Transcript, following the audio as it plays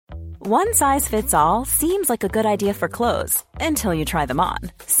One size fits all seems like a good idea for clothes until you try them on.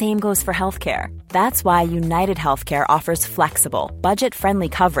 Same goes for healthcare. That's why United Healthcare offers flexible, budget-friendly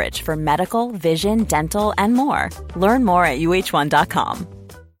coverage for medical, vision, dental, and more. Learn more at uh1.com.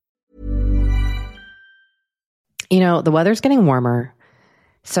 You know, the weather's getting warmer,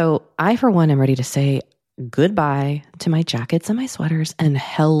 so I, for one, am ready to say goodbye to my jackets and my sweaters and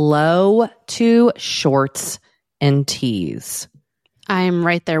hello to shorts and tees. I'm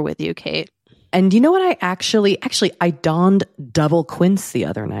right there with you, Kate. And you know what? I actually, I donned double quince the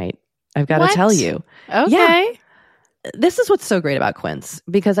other night. I've got to tell you. Okay. Yeah. This is what's so great about quince,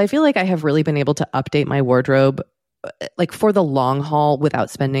 because I feel like I have really been able to update my wardrobe like for the long haul without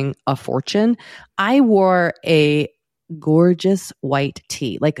spending a fortune. I wore a gorgeous white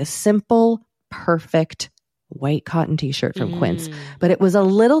tee, like a simple, perfect white cotton t-shirt from Quince, but it was a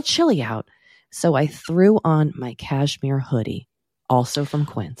little chilly out. So I threw on my cashmere hoodie, also from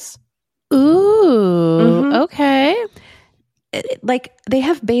Quince. Ooh, okay. Like, they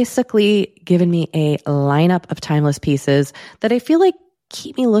have basically given me a lineup of timeless pieces that I feel like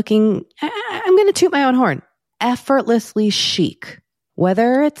keep me looking, I'm going to toot my own horn, effortlessly chic,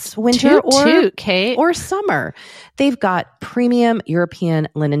 whether it's winter Kate. or summer. They've got premium European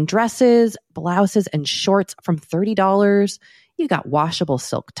linen dresses, blouses, and shorts from $30. You got washable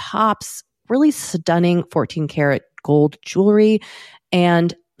silk tops, really stunning 14 karat gold jewelry,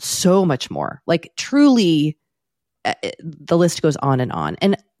 and so much more. Like, truly, the list goes on.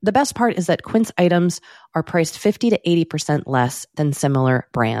 And the best part is that Quince items are priced 50 to 80% less than similar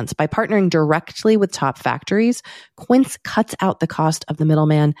brands. By partnering directly with top factories, Quince cuts out the cost of the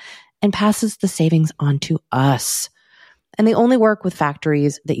middleman and passes the savings on to us. And they only work with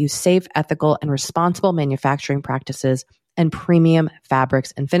factories that use safe, ethical, and responsible manufacturing practices and premium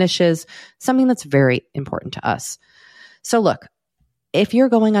fabrics and finishes, something that's very important to us. So look, if you're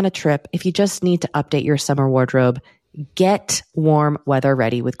going on a trip, if you just need to update your summer wardrobe, get warm weather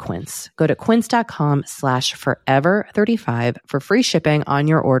ready with Quince. Go to quince.com/forever35 for free shipping on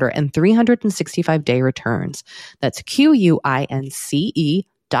your order and 365-day returns. That's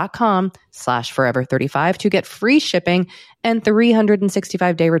QUINCE.com/forever35 to get free shipping and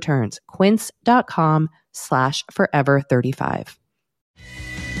 365-day returns. Quince.com/forever35.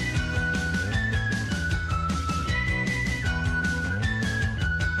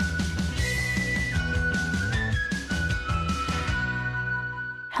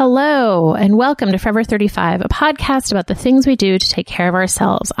 Hello, and welcome to Forever 35, a podcast about the things we do to take care of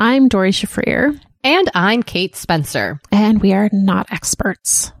ourselves. I'm Dori Shafrir. And I'm Kate Spencer. And we are not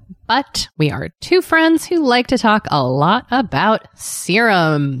experts. But we are two friends who like to talk a lot about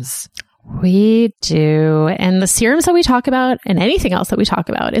serums. We do. And the serums that we talk about and anything else that we talk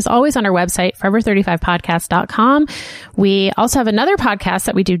about is always on our website, forever35podcast.com. We also have another podcast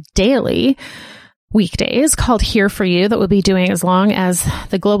that we do daily, weekdays, called Here For You, that we'll be doing as long as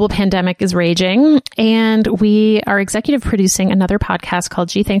the global pandemic is raging. And we are executive producing another podcast called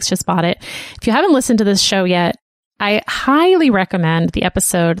Gee Thanks Just Bought It. If you haven't listened to this show yet, I highly recommend the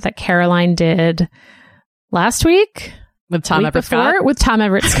episode that Caroline did last week. With Tom Everett Scott? With Tom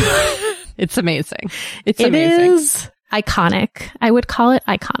Everett Scott. It's amazing. It's amazing. It is iconic. I would call it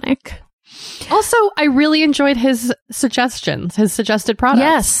iconic. Also, I really enjoyed his suggestions, his suggested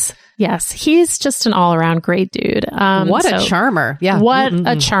products. Yes. He's just an all-around great dude. What a charmer. Yeah. What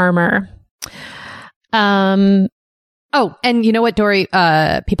a charmer. Oh, and you know what, Dori?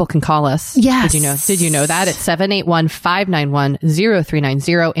 People can call us. Yes. Did you know that? It's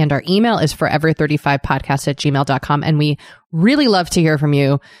 781-591-0390. And our email is forever35podcast@gmail.com. And we really love to hear from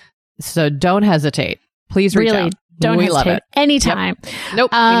you. So don't hesitate. Please reach out. Don't we hesitate. Love it. Anytime. Yep.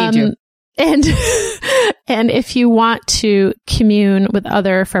 Nope. We need you. And if you want to commune with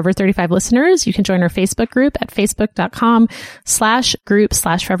other Forever 35 listeners, you can join our Facebook group at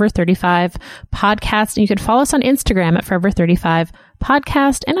facebook.com/group/Forever35 podcast. And you can follow us on Instagram at Forever 35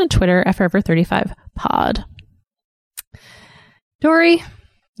 podcast and on Twitter at Forever 35 pod. Dori.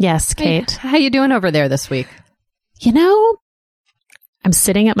 Yes, Kate. How you doing over there this week? You know, I'm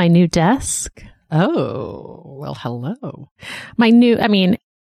sitting at my new desk. Oh, well, hello.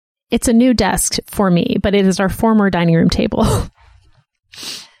 It's a new desk for me, but it is our former dining room table.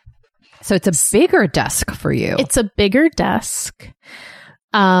 So it's a bigger desk for you. It's a bigger desk.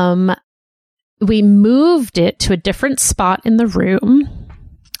 We moved it to a different spot in the room.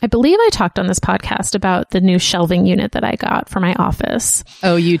 I believe I talked on this podcast about the new shelving unit that I got for my office.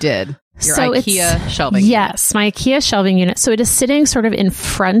 Oh, you did. Your IKEA shelving unit. Yes, my IKEA shelving unit. So it is sitting sort of in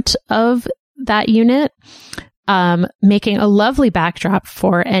front of that unit. making a lovely backdrop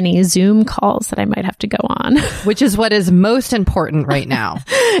for any Zoom calls that I might have to go on. Which is what is most important right now.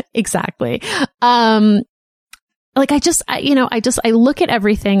 Exactly. Like I look at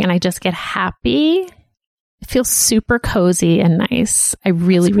everything and I just get happy. It feels super cozy and nice. I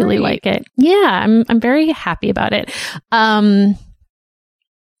really, really like it. Yeah, I'm very happy about it. I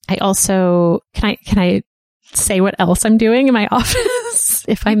also can I say what else I'm doing in my office,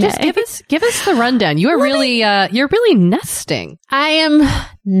 if I may? Just give us the rundown. You are you're really nesting. I am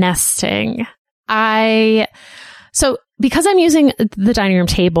nesting. So because I'm using the dining room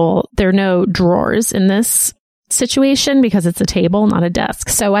table, there are no drawers in this situation because it's a table, not a desk.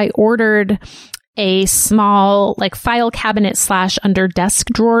 So I ordered a small like file cabinet / under desk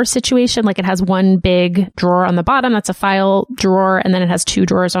drawer situation. Like it has one big drawer on the bottom. That's a file drawer. And then it has 2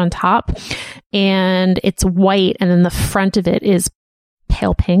 drawers on top, and it's white. And then the front of it is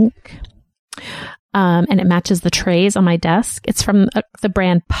pale pink. And it matches the trays on my desk. It's from the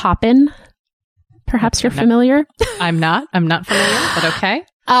brand Poppin. Perhaps you're familiar. I'm not familiar, but okay.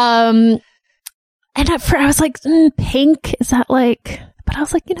 And I was like, pink, is that like, but I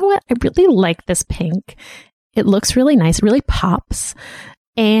was like, you know what? I really like this pink. It looks really nice. It really pops.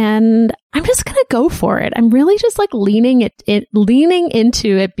 And I'm just going to go for it. I'm really just like leaning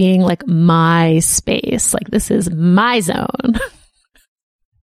into it being like my space. Like this is my zone.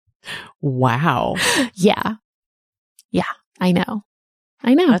 Wow. Yeah. I know.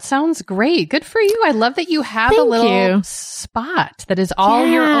 That sounds great. Good for you. I love that you have a little spot that is all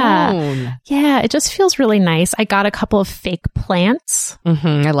your own. Yeah, it just feels really nice. I got a couple of fake plants.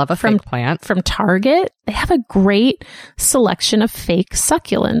 Mm-hmm. I love a fake plant. From Target. They have a great selection of fake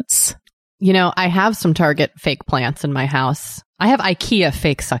succulents. You know, I have some Target fake plants in my house. I have IKEA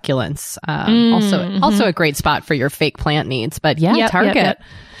fake succulents. Also a great spot for your fake plant needs. But yeah, Target. Yep.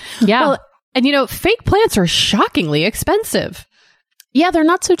 Yeah. Well, and you know, fake plants are shockingly expensive. Yeah, they're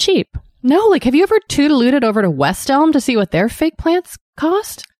not so cheap. No, like have you ever toodalooted over to West Elm to see what their fake plants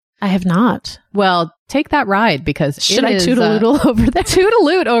cost? I have not. Well, take that ride because should I toodaloodle over there?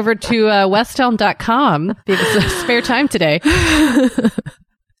 Toodaloot over to westelm.com. Give us some spare time today.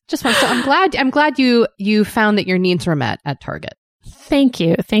 So I'm glad you found that your needs were met at Target. Thank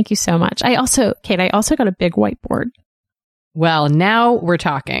you so much. Kate, I also got a big whiteboard. Well, now we're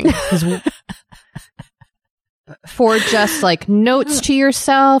talking. For just like notes to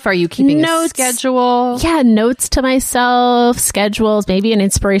yourself? Are you keeping a schedule? Yeah, notes to myself, schedules, maybe an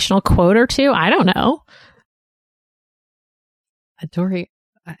inspirational quote or two. I don't know. Dory,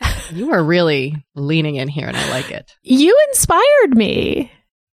 you are really leaning in here and I like it. You inspired me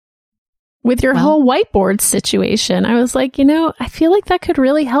with your whole whiteboard situation. I was like, I feel like that could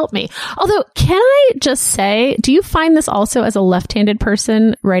really help me. Although, can I just say, do you find this also as a left-handed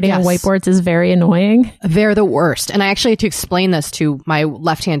person, writing on whiteboards is very annoying? They're the worst. And I actually had to explain this to my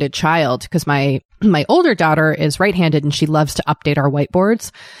left-handed child because my older daughter is right-handed and she loves to update our whiteboards.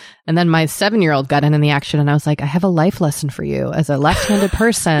 And then my 7-year-old got in the action and I was like, I have a life lesson for you. As a left-handed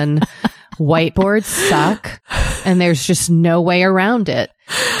person, whiteboards suck and there's just no way around it.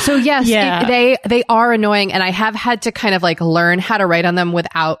 So yes, they are annoying. And I have had to kind of like learn how to write on them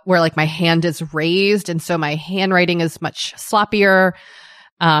without where like my hand is raised. And so my handwriting is much sloppier.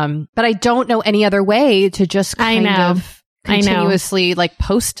 But I don't know any other way to just kind of continuously like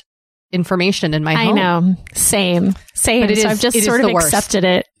post information in my home. I know. Same. But so I've just sort of accepted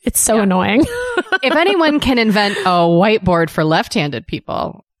it. It's so annoying. If anyone can invent a whiteboard for left-handed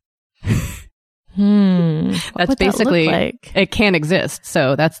people, that's basically it can't exist.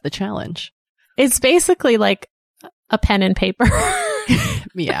 So that's the challenge. It's basically like a pen and paper.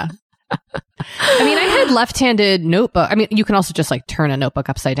 Yeah. I mean, I had left-handed notebook. I mean, you can also just like turn a notebook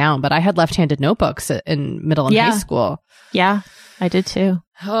upside down, but I had left-handed notebooks in middle and high school. Yeah, I did too.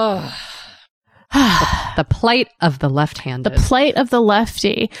 The plight of the left-handed. The plight of the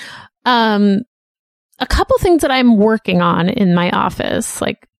lefty. A couple things that I'm working on in my office,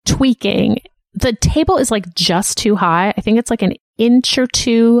 like tweaking. The table is like just too high. I think it's like an inch or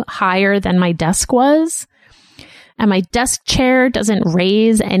two higher than my desk was. And my desk chair doesn't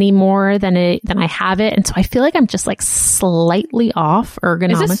raise any more than I have it. And so I feel like I'm just like slightly off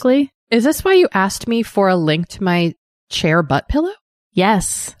ergonomically. Is this why you asked me for a link to my chair butt pillow?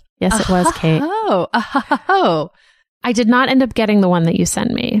 Yes. Yes, it was, Kate. Oh. I did not end up getting the one that you sent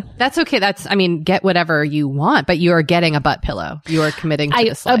me. That's okay. Get whatever you want, but you are getting a butt pillow. You are committing to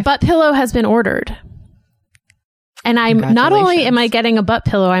this life. A butt pillow has been ordered. And I'm not only am I getting a butt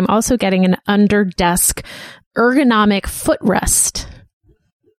pillow, I'm also getting an under desk ergonomic footrest.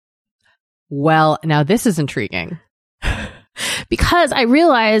 Well, now this is intriguing. Because I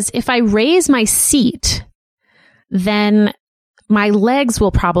realized if I raise my seat, then my legs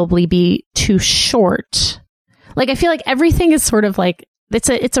will probably be too short. Like, I feel like everything is sort of like,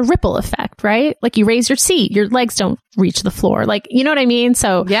 it's a ripple effect, right? Like, you raise your seat, your legs don't reach the floor. Like, you know what I mean?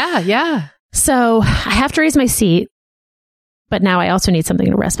 So yeah. So I have to raise my seat, but now I also need something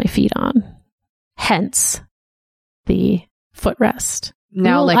to rest my feet on. Hence the footrest.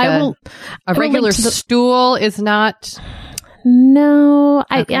 Now, a regular stool is not. No,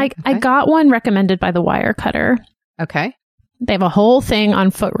 Okay. I got one recommended by the Wirecutter. Okay. They have a whole thing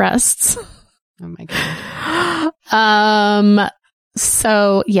on footrests. Oh my God.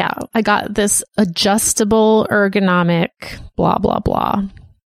 So yeah, I got this adjustable ergonomic blah, blah, blah.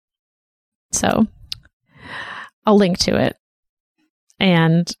 So I'll link to it,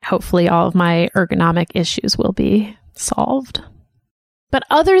 and hopefully all of my ergonomic issues will be solved. But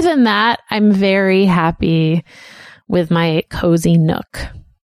other than that, I'm very happy with my cozy nook.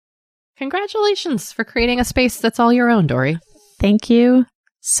 Congratulations for creating a space that's all your own, Dory. Thank you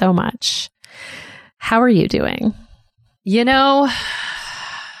so much. How are you doing? You know,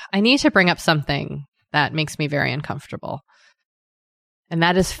 I need to bring up something that makes me very uncomfortable, and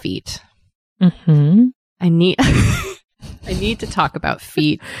that is feet. Mm-hmm. I need to talk about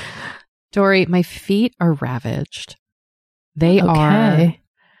feet. Dory, my feet are ravaged. They are.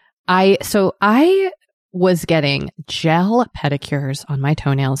 I was getting gel pedicures on my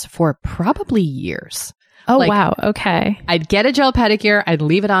toenails for probably years. Oh, wow. Okay. I'd get a gel pedicure. I'd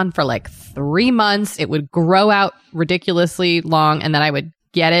leave it on for like 3 months. It would grow out ridiculously long, and then I would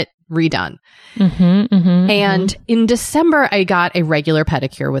get it redone. And in December, I got a regular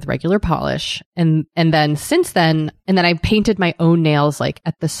pedicure with regular polish. And then since then, I painted my own nails like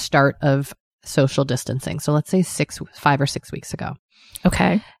at the start of social distancing. So let's say 5 or 6 weeks ago.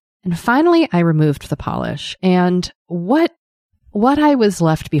 Okay. And finally, I removed the polish. And what I was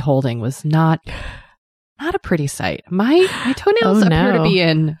left beholding was not a pretty sight. My toenails appear to be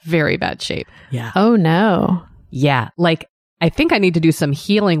in very bad shape. Yeah. Oh, no. Yeah. Like, I think I need to do some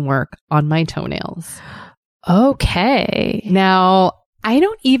healing work on my toenails. Okay. Now, I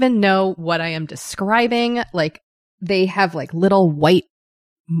don't even know what I am describing. Like, they have like little white,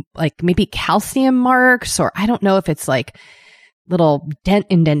 like maybe calcium marks, or I don't know if it's like little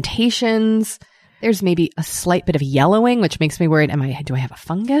indentations. There's maybe a slight bit of yellowing, which makes me worried. Do I have a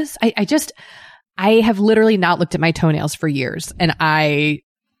fungus? I have literally not looked at my toenails for years. And I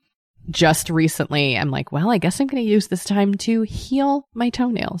just recently am like, well, I guess I'm going to use this time to heal my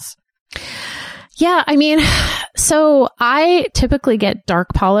toenails. Yeah, I mean, so I typically get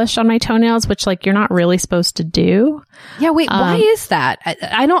dark polish on my toenails, which like you're not really supposed to do. Yeah, wait, why is that?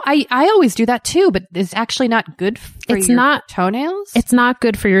 I always do that too, but it's actually not good for your toenails? It's not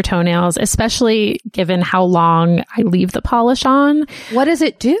good for your toenails, especially given how long I leave the polish on. What does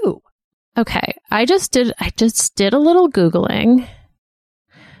it do? Okay, I just did a little Googling,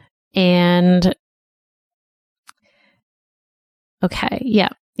 and okay,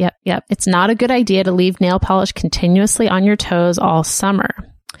 Yep. It's not a good idea to leave nail polish continuously on your toes all summer.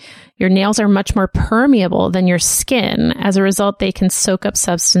 Your nails are much more permeable than your skin. As a result, they can soak up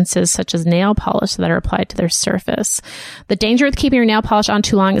substances such as nail polish that are applied to their surface. The danger with keeping your nail polish on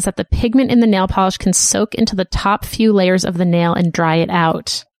too long is that the pigment in the nail polish can soak into the top few layers of the nail and dry it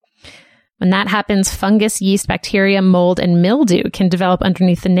out. When that happens, fungus, yeast, bacteria, mold, and mildew can develop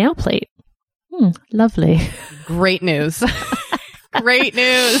underneath the nail plate. Lovely. Great news. Great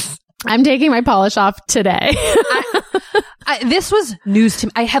news. I'm taking my polish off today. This was news to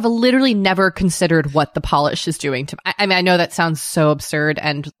me. I have literally never considered what the polish is doing to me. I mean, I know that sounds so absurd,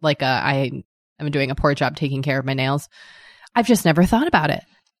 and like I am doing a poor job taking care of my nails. I've just never thought about it.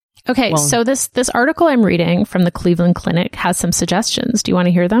 Okay, so this article I'm reading from the Cleveland Clinic has some suggestions. Do you want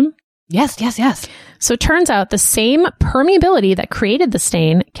to hear them? Yes. So it turns out the same permeability that created the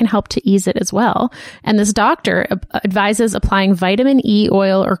stain can help to ease it as well. And this doctor advises applying vitamin E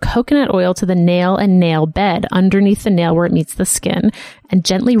oil or coconut oil to the nail and nail bed underneath the nail where it meets the skin, and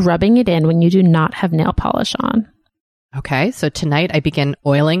gently rubbing it in when you do not have nail polish on. Okay, so tonight I begin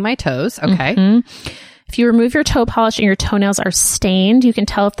oiling my toes. Okay. Mm-hmm. If you remove your toe polish and your toenails are stained, you can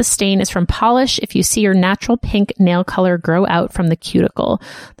tell if the stain is from polish if you see your natural pink nail color grow out from the cuticle.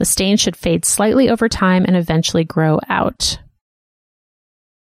 The stain should fade slightly over time and eventually grow out.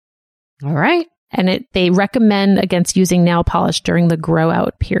 All right. And they recommend against using nail polish during the grow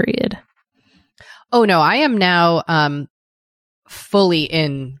out period. Oh, no, I am now fully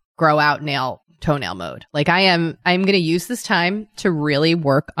in grow out toenail mode. Like I'm going to use this time to really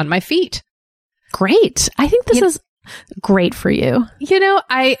work on my feet. Great. I think this is great for you. You know,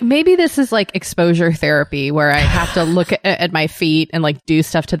 maybe this is like exposure therapy where I have to look at my feet and like do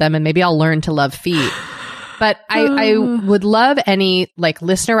stuff to them, and maybe I'll learn to love feet. But I would love any like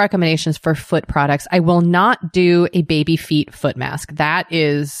listener recommendations for foot products. I will not do a baby feet foot mask.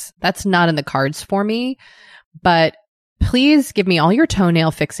 That's not in the cards for me. But please give me all your toenail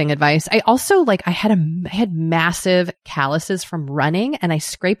fixing advice. I also I had massive calluses from running, and I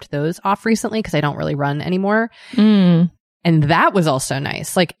scraped those off recently because I don't really run anymore. And that was also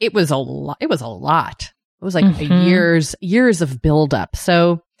nice. Like it was a lot. It was like years of buildup.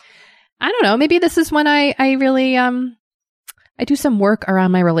 So I don't know. Maybe this is when I really I do some work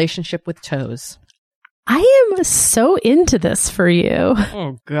around my relationship with toes. I am so into this for you.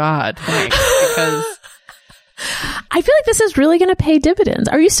 Oh God, thanks. Because I feel like this is really going to pay dividends.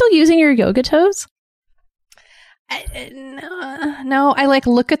 Are you still using your yoga toes? No, I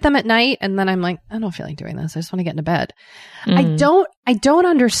look at them at night and then I'm like, I don't feel like doing this. I just want to get into bed. I don't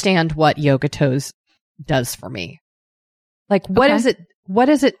understand what yoga toes does for me. Like, what is it? What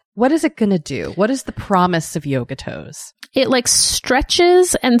is it going to do? What is the promise of yoga toes? It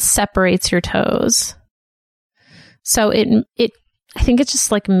stretches and separates your toes. So I think it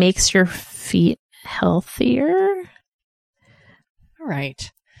just makes your feet healthier. All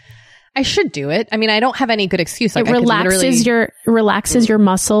right. I should do it. I mean, I don't have any good excuse. It relaxes your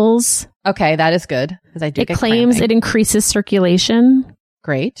muscles. Okay, that is good because I do. It claims cramping. It increases circulation.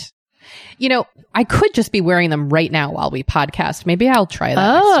 Great. I could just be wearing them right now while we podcast. Maybe I'll try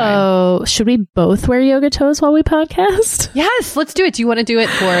that next time. Oh, should we both wear yoga toes while we podcast? Yes, let's do it. Do you want to do it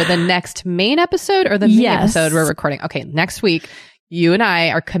for the next main episode or the mini episode we're recording? Okay, next week, you and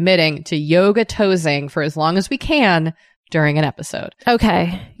I are committing to yoga toesing for as long as we can during an episode.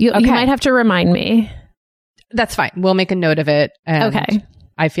 Okay. You might have to remind me. That's fine. We'll make a note of it. And okay.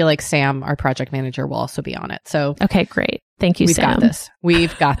 I feel like Sam, our project manager, will also be on it. So okay, great. Thank you, Sam.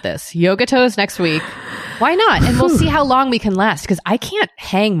 We've got this. Yoga toes next week. Why not? And we'll see how long we can last because I can't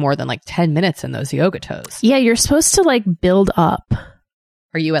hang more than 10 minutes in those yoga toes. Yeah, you're supposed to build up.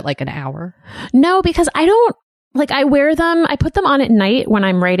 Are you at an hour? No, because I don't I wear them. I put them on at night when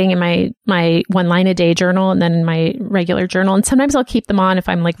I'm writing in my 1 line a day journal and then in my regular journal. And sometimes I'll keep them on if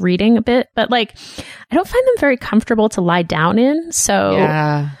I'm reading a bit, but I don't find them very comfortable to lie down in.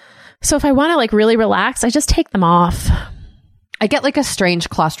 So, so if I want to really relax, I just take them off. I get a strange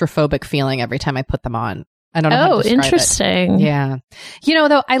claustrophobic feeling every time I put them on. I don't know how to describe interesting. It. Yeah.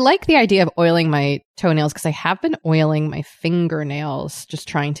 Though I like the idea of oiling my toenails because I have been oiling my fingernails, just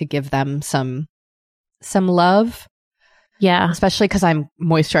trying to give them some love. Yeah. Especially because I'm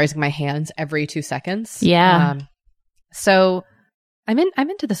moisturizing my hands every 2 seconds. Yeah. So I'm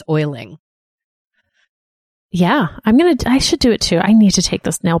into this oiling. Yeah. I should do it too. I need to take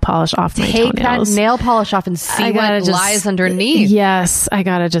this nail polish off my toenails. Take that nail polish off and see what lies underneath. Yes. I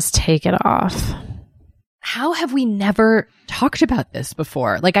gotta just take it off. How have we never talked about this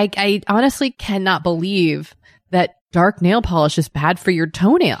before? I honestly cannot believe that dark nail polish is bad for your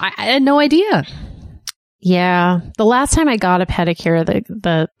toenail. I had no idea. Yeah. The last time I got a pedicure,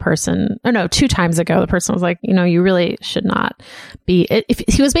 the person, 2 times ago, the person was like, you really should not be,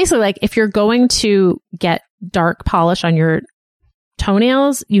 he was basically if you're going to get dark polish on your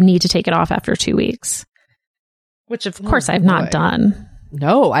toenails, you need to take it off after 2 weeks, which of course I've not done.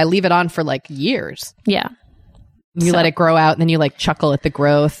 No, I leave it on for years. Yeah. You let it grow out and then you chuckle at the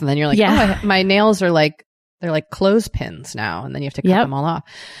growth and then you're my nails are they're clothespins now, and then you have to cut them all off.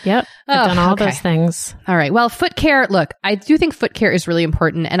 Yep. I've done all those things. All right. Well, foot care. Look, I do think foot care is really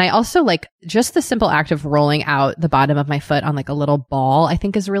important. And I also just the simple act of rolling out the bottom of my foot on a little ball, I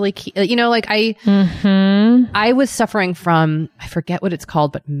think is really key. I was suffering from, I forget what it's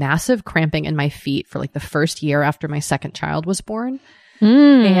called, but massive cramping in my feet for the first year after my second child was born.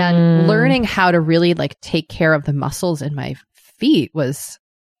 And learning how to really take care of the muscles in my feet was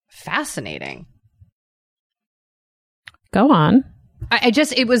fascinating. Go on. I had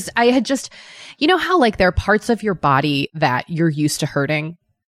just, how there are parts of your body that you're used to hurting.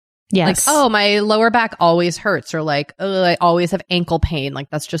 Yes. My lower back always hurts, or I always have ankle pain.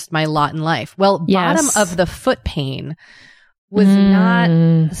 That's just my lot in life. Well, bottom of the foot pain was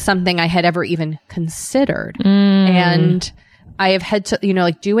not something I had ever even considered. And I have had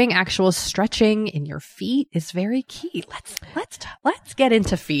to, doing actual stretching in your feet is very key. Let's get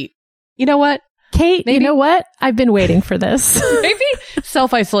into feet. You know what? Kate, you know what? I've been waiting for this. Maybe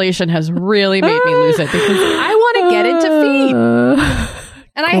self-isolation has really made me lose it because I want to get into feet.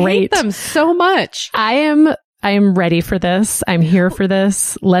 And I hate them so much. I am ready for this. I'm here for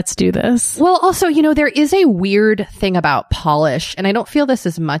this. Let's do this. Well, also, there is a weird thing about polish, and I don't feel this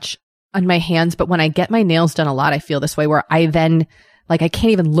as much on my hands, but when I get my nails done a lot, I feel this way where I then, I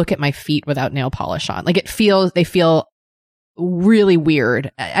can't even look at my feet without nail polish on. They feel really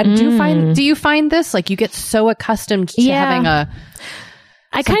weird. Do you find this? Like you get so accustomed to having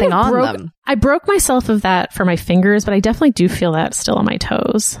I broke myself of that for my fingers, but I definitely do feel that still on my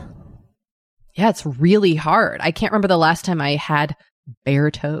toes. Yeah, it's really hard. I can't remember the last time I had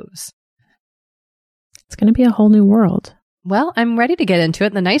bare toes. It's going to be a whole new world. Well, I'm ready to get into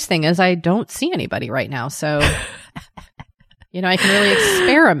it. The nice thing is I don't see anybody right now. So, I can really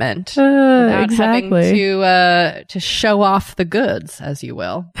experiment without having to show off the goods, as you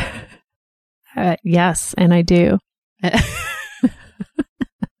will. Yes, and I do.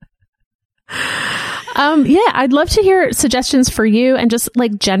 I'd love to hear suggestions for you and just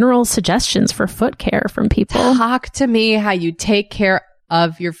like general suggestions for foot care from people. Talk to me how you take care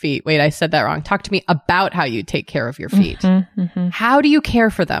of your feet. Wait, I said that wrong. Talk to me about how you take care of your feet. How do you care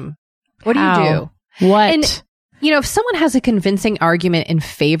for them? What do you do? What? And, if someone has a convincing argument in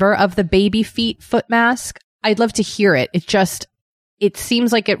favor of the baby feet foot mask, I'd love to hear it. It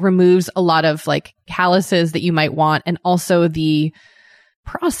seems like it removes a lot of like calluses that you might want. And also the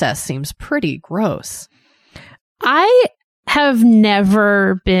process seems pretty gross. I have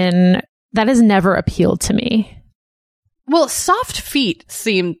never that has never appealed to me. Well, soft feet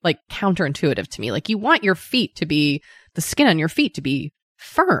seem like counterintuitive to me. Like you want your feet to be, the skin on your feet to be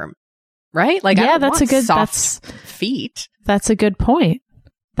firm, right? Like yeah, that's a good soft feet. That's a good point.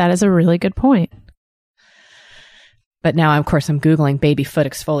 That is a really good point. But now, of course, I'm Googling baby foot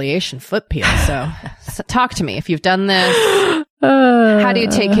exfoliation foot peel. So talk to me if you've done this. How do you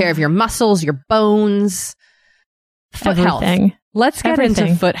take care of your muscles, your bones, foot health? Let's get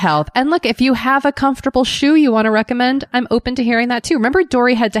into foot health. And look, if you have a comfortable shoe you want to recommend, I'm open to hearing that too. Remember,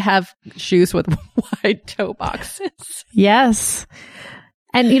 Dory had to have shoes with wide toe boxes. Yes.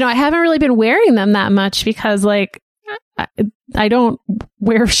 And, I haven't really been wearing them that much because like, I don't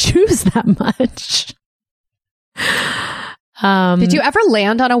wear shoes that much. Did you ever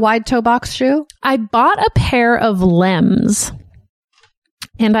land on a wide toe box shoe? I bought a pair of Lems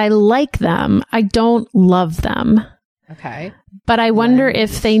and I like them. I don't love them. Okay. But I wonder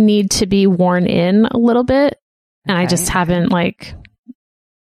if they need to be worn in a little bit. And I just haven't like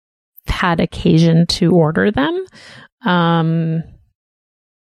had occasion to order them.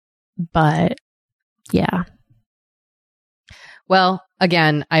 But yeah. Well,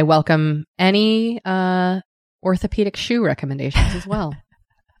 again, I welcome any orthopedic shoe recommendations as well.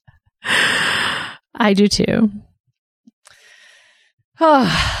 I do too.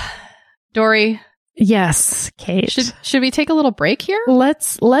 Dory. Yes, Kate. Should we take a little break here?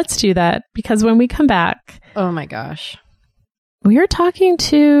 Let's do that because when we come back, oh my gosh, we are talking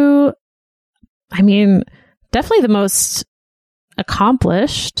to, definitely the most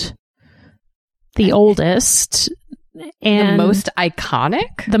accomplished, the oldest, and the most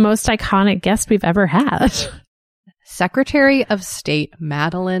iconic guest we've ever had. Secretary of State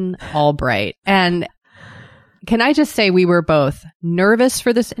Madeleine Albright. And can I just say we were both nervous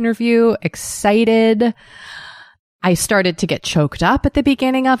for this interview, excited. I started to get choked up at the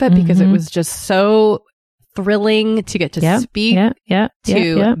beginning of it because it was just so thrilling to get to speak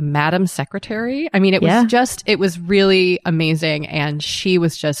to Madam Secretary. It was really amazing. And she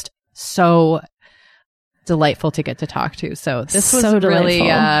was just so delightful to get to talk to. So this was really,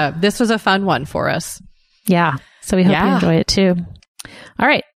 this was a fun one for us. Yeah. So we hope you enjoy it too. All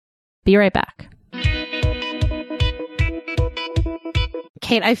right. Be right back.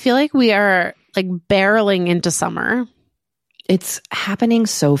 Kate, I feel like we are like barreling into summer. It's happening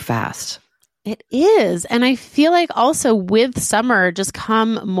so fast. It is. And I feel like also with summer just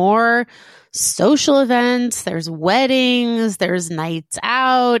come more social events. There's weddings, there's nights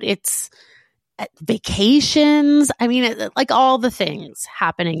out, it's vacations. Like all the things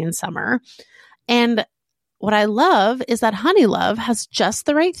happening in summer. And what I love is that Honeylove has just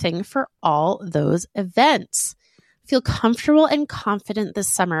the right thing for all those events. Feel comfortable and confident this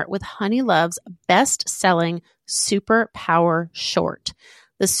summer with Honeylove's best-selling Super Power Short.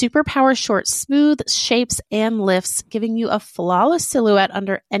 The Super Power Short smooths, shapes, and lifts, giving you a flawless silhouette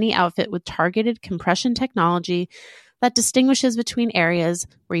under any outfit with targeted compression technology that distinguishes between areas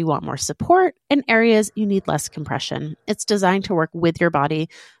where you want more support and areas you need less compression. It's designed to work with your body,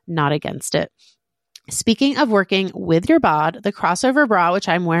 not against it. Speaking of working with your bod, the crossover bra, which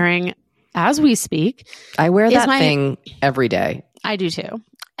I'm wearing as we speak. I wear that thing every day. I do too.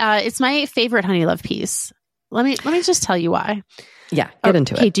 It's my favorite Honeylove piece. Let me just tell you why. Yeah, get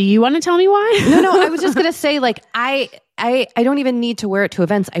into it. Okay, do you want to tell me why? No, I was just going to say, like, I don't even need to wear it to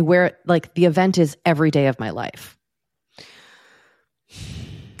events. I wear it, like, the event is every day of my life.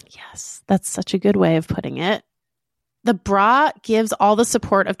 Yes, that's such a good way of putting it. The bra gives all the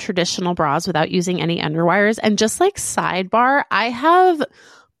support of traditional bras without using any underwires. And just like sidebar, I have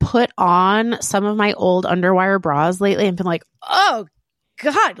put on some of my old underwire bras lately and been like, oh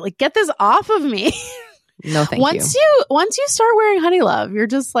God, like get this off of me. No, thank once you. Once you start wearing Honey Love, you're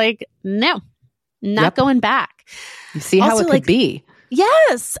just like, no, not going back. You see how Also, it could be.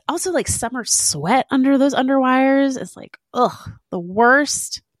 Yes. Also, like summer sweat under those underwires is like, ugh, the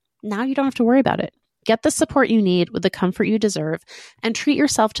worst. Now you don't have to worry about it. Get the support you need with the comfort you deserve and treat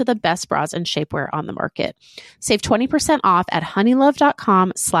yourself to the best bras and shapewear on the market. Save 20% off at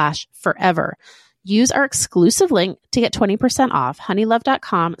honeylove.com/forever. Use our exclusive link to get 20% off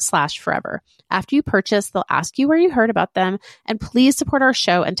honeylove.com/forever. After you purchase, they'll ask you where you heard about them, and please support our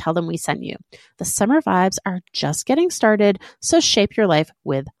show and tell them we sent you. The summer vibes are just getting started, so shape your life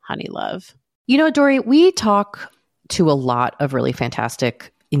with Honey Love. You know, Doree, we talk to a lot of really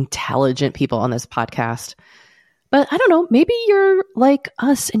fantastic, intelligent people on this podcast. But I don't know, maybe you're like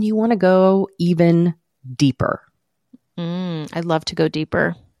us and you want to go even deeper. I'd love to go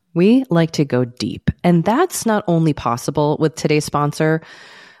deeper. We like to go deep. And that's not only possible with today's sponsor,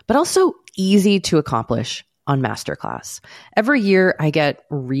 but also easy to accomplish on Masterclass. Every year I get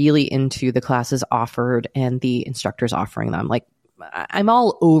really into the classes offered and the instructors offering them. Like I'm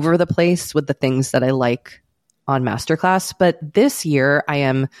all over the place with the things that I like on Masterclass, but this year I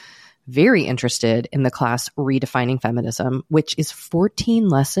am very interested in the class Redefining Feminism, which is 14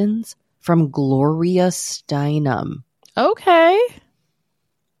 lessons from Gloria Steinem. Okay.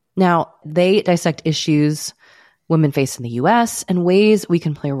 Now, they dissect issues women face in the U.S. and ways we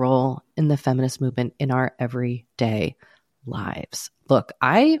can play a role in the feminist movement in our everyday lives. Look,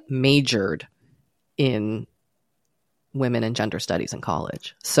 I majored in women and gender studies in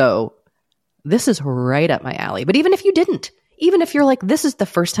college, so this is right up my alley. But even if you didn't, even if you're like, this is the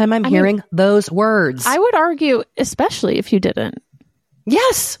first time I'm hearing those words. I would argue, especially if you didn't.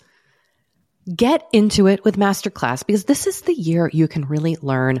 Yes. Get into it with Masterclass, because this is the year you can really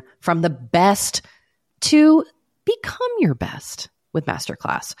learn from the best to become your best with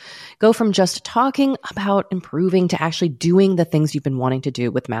Masterclass. Go from just talking about improving to actually doing the things you've been wanting to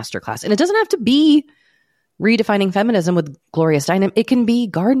do with Masterclass. And it doesn't have to be redefining feminism with Gloria Steinem. It can be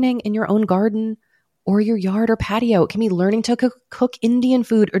gardening in your own garden or your yard or patio. It can be learning to cook Indian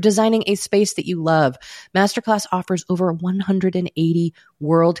food or designing a space that you love. Masterclass offers over 180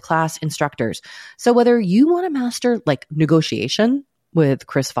 world-class instructors. So whether you want to master like negotiation with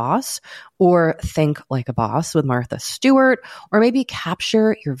Chris Voss, or think like a boss with Martha Stewart, or maybe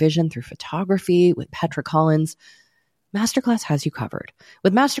capture your vision through photography with Petra Collins, Masterclass has you covered.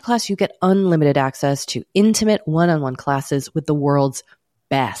 With Masterclass, you get unlimited access to intimate one-on-one classes with the world's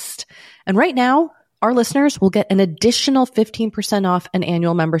best. And right now, our listeners will get an additional 15% off an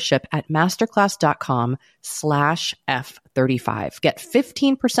annual membership at masterclass.com/F35. Get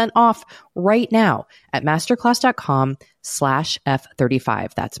 15% off right now at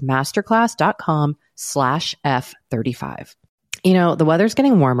masterclass.com/F35. That's masterclass.com/F35. You know, the weather's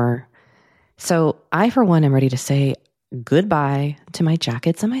getting warmer, so I, for one, am ready to say goodbye to my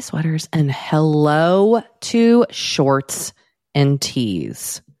jackets and my sweaters and hello to shorts and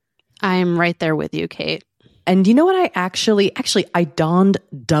tees. I'm right there with you, Kate. And you know what? I actually I donned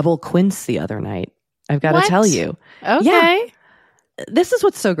double quince the other night. I've got to tell you. Okay. Yeah. This is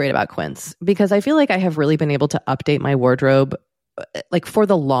what's so great about quince, because I feel like I have really been able to update my wardrobe like for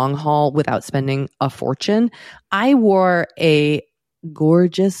the long haul without spending a fortune. I wore a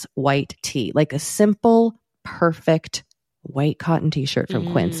gorgeous white tee, like a simple, perfect white cotton t-shirt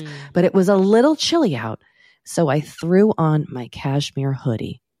from Quince, but it was a little chilly out. So I threw on my cashmere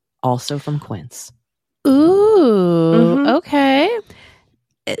hoodie, also from Quince. Ooh, okay.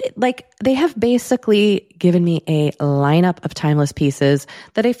 Like they have basically given me a lineup of timeless pieces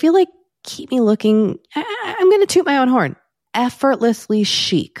that I feel like keep me looking, I'm going to toot my own horn, effortlessly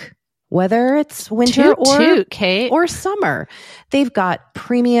chic, whether it's winter or summer. They've got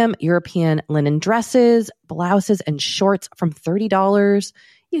premium European linen dresses, blouses, and shorts from $30.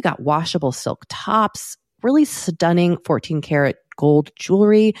 You got washable silk tops, really stunning 14 karat gold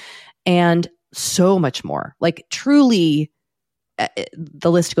jewelry, and so much more. Like truly,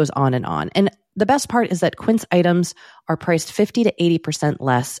 the list goes on and on. And the best part is that Quince items are priced 50 to 80%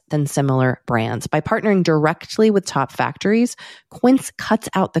 less than similar brands. By partnering directly with top factories, Quince cuts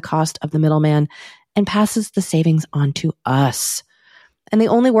out the cost of the middleman and passes the savings on to us. And they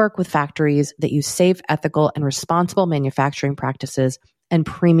only work with factories that use safe, ethical, and responsible manufacturing practices and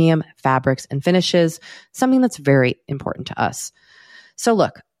premium fabrics and finishes, something that's very important to us. So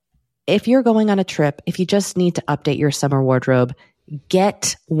look, if you're going on a trip, if you just need to update your summer wardrobe,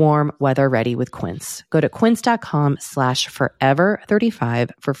 Get warm weather ready with Quince. Go to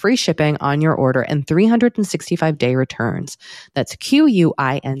quince.com/forever35 for free shipping on your order and 365-day returns. That's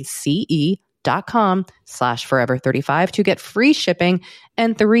QUINCE.com/forever35 to get free shipping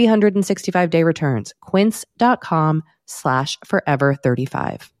and 365-day returns.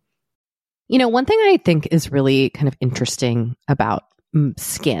 Quince.com/forever35. You know, one thing I think is really kind of interesting about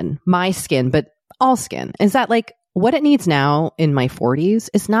skin, my skin, but all skin, is that like what it needs now in my 40s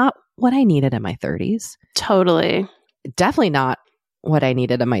is not what I needed in my 30s. Totally. Definitely not what I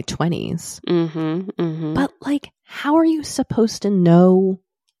needed in my 20s. But like, how are you supposed to know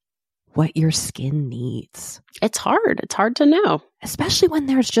what your skin needs? It's hard. It's hard to know. Especially when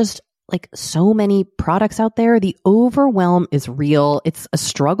there's just like so many products out there. The overwhelm is real. It's a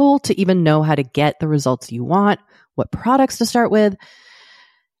struggle to even know how to get the results you want, what products to start with.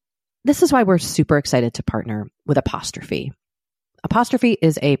 This is why we're super excited to partner with Apostrophe. Apostrophe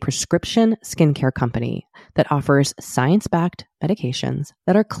is a prescription skincare company that offers science-backed medications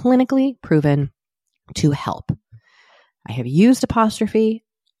that are clinically proven to help. I have used Apostrophe.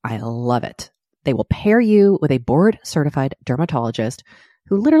 I love it. They will pair you with a board-certified dermatologist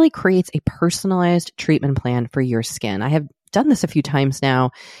who literally creates a personalized treatment plan for your skin. I have done this a few times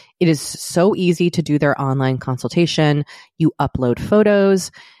now. It is so easy to do their online consultation. You upload photos.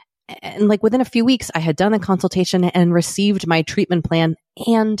 And like within a few weeks, I had done the consultation and received my treatment plan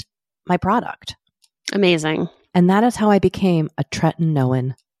and my product. Amazing. And that is how I became a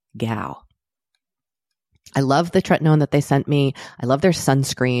tretinoin gal. I love the tretinoin that they sent me. I love their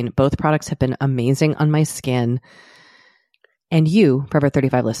sunscreen. Both products have been amazing on my skin. And you, Forever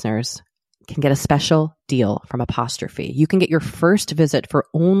 35 listeners, can get a special deal from Apostrophe. You can get your first visit for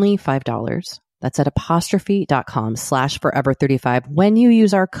only $5. That's at apostrophe.com/forever35 when you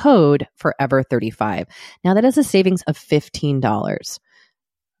use our code forever35. Now that is a savings of $15.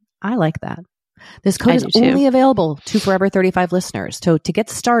 I like that. This code is only available to Forever 35 listeners. So to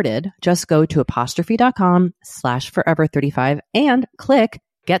get started, just go to apostrophe.com/forever35 and click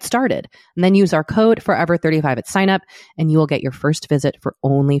Get Started. And then use our code forever35 at sign up and you will get your first visit for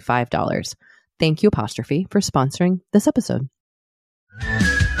only $5. Thank you, Apostrophe, for sponsoring this episode.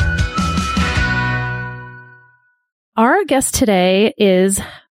 Our guest today is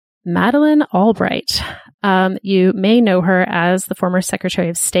Madeleine Albright. You may know her as the former Secretary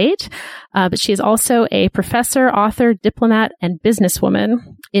of State, but she is also a professor, author, diplomat, and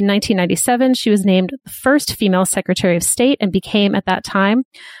businesswoman. In 1997, she was named the first female Secretary of State and became, at that time,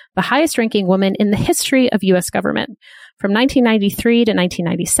 the highest-ranking woman in the history of U.S. government. From 1993 to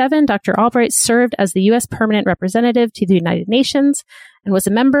 1997, Dr. Albright served as the U.S. Permanent Representative to the United Nations and was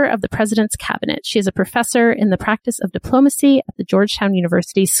a member of the President's Cabinet. She is a professor in the practice of diplomacy at the Georgetown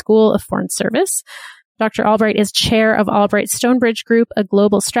University School of Foreign Service. Dr. Albright is chair of Albright Stonebridge Group, a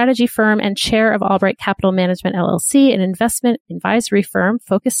global strategy firm, and chair of Albright Capital Management, LLC, an investment advisory firm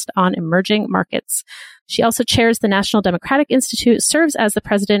focused on emerging markets. She also chairs the National Democratic Institute, serves as the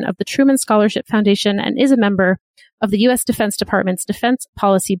president of the Truman Scholarship Foundation, and is a member of the U.S. Defense Department's Defense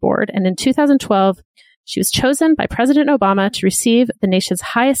Policy Board. And in 2012, she was chosen by President Obama to receive the nation's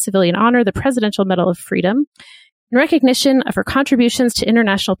highest civilian honor, the Presidential Medal of Freedom, in recognition of her contributions to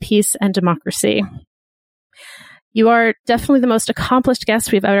international peace and democracy. You are definitely the most accomplished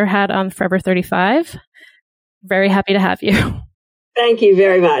guest we've ever had on Forever 35. Very happy to have you. Thank you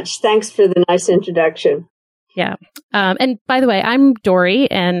very much. Thanks for the nice introduction. Yeah. And by the way, I'm Dory,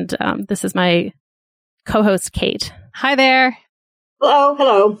 and this is my co-host, Kate. Hi there.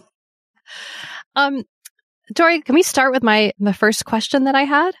 Hello. Dory, can we start with the first question that I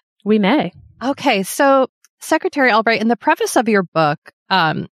had? We may. Okay. So Secretary Albright, in the preface of your book,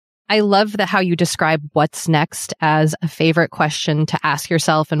 I love how you describe what's next as a favorite question to ask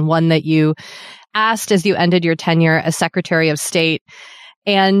yourself and one that you asked as you ended your tenure as Secretary of State.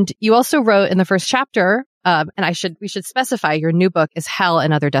 And you also wrote in the first chapter, and we should specify your new book is Hell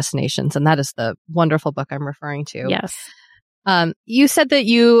and Other Destinations. And that is the wonderful book I'm referring to. Yes. You said that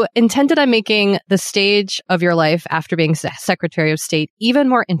you intended on making the stage of your life after being Secretary of State even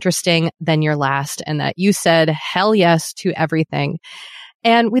more interesting than your last, and that you said hell yes to everything.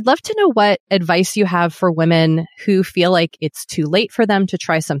 And we'd love to know what advice you have for women who feel like it's too late for them to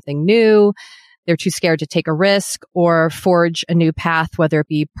try something new. They're too scared to take a risk or forge a new path, whether it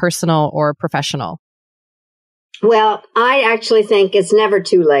be personal or professional. Well, I actually think it's never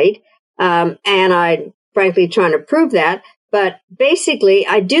too late. And I'm frankly trying to prove that. But basically,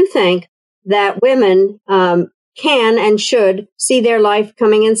 I do think that women can and should see their life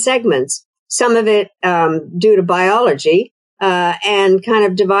coming in segments. Some of it due to biology and kind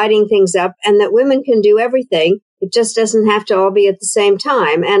of dividing things up, and that women can do everything It just doesn't have to all be at the same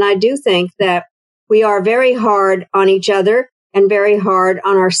time. And I do think that we are very hard on each other and very hard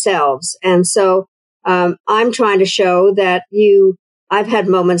on ourselves. And so I'm trying to show that I've had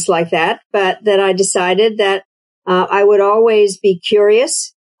moments like that, but that I decided that I would always be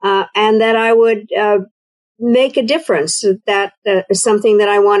curious and that I would make a difference. That is something that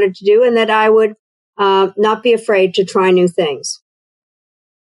I wanted to do, and that I would not be afraid to try new things.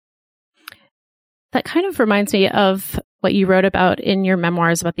 That kind of reminds me of what you wrote about in your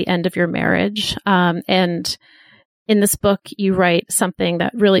memoirs about the end of your marriage. And in this book, you write something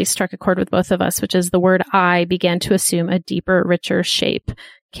that really struck a chord with both of us, which is the word I began to assume a deeper, richer shape.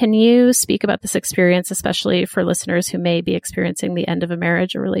 Can you speak about this experience, especially for listeners who may be experiencing the end of a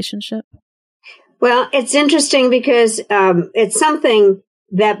marriage or relationship? Well, it's interesting because it's something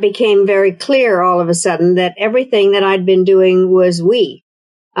that became very clear all of a sudden, that everything that I'd been doing was we.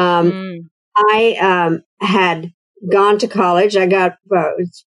 I had gone to college. I got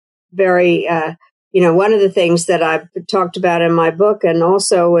very, one of the things that I've talked about in my book, and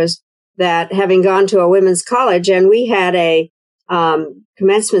also was that having gone to a women's college, and we had a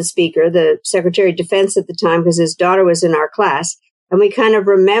commencement speaker, the Secretary of Defense at the time, because his daughter was in our class, and we kind of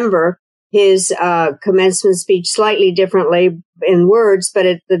remember his commencement speech slightly differently in words, but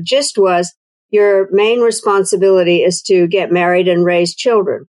the gist was, your main responsibility is to get married and raise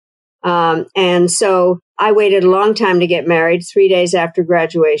children. And so I waited a long time to get married, 3 days after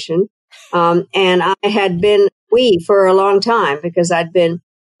graduation. And I had been we for a long time, because I'd been,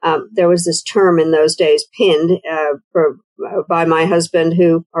 there was this term in those days, pinned, by my husband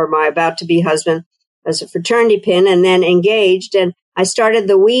or my about to be husband, as a fraternity pin, and then engaged. And I started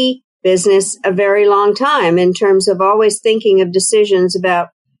the we business a very long time, in terms of always thinking of decisions about,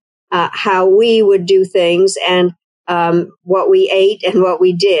 how we would do things, and, what we ate and what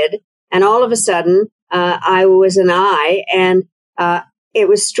we did. And all of a sudden, I was an I, and it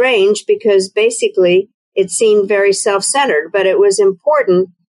was strange, because basically it seemed very self-centered, but it was important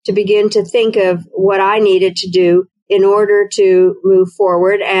to begin to think of what I needed to do in order to move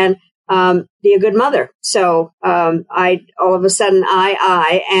forward and be a good mother. So I all of a sudden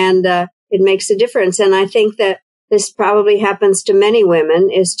and it makes a difference. And I think that this probably happens to many women,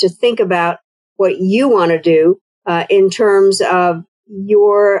 is to think about what you want to do in terms of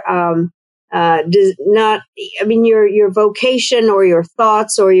your your vocation, or your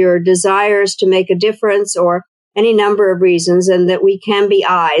thoughts, or your desires to make a difference, or any number of reasons, and that we can be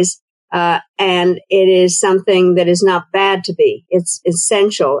eyes. And it is something that is not bad to be. It's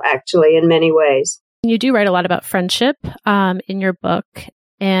essential, actually, in many ways. You do write a lot about friendship in your book,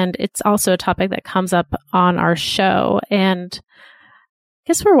 and it's also a topic that comes up on our show. And I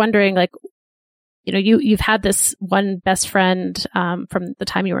guess we're wondering, you've had this one best friend from the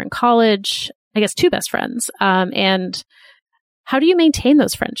time you were in college, I guess 2 best friends. And how do you maintain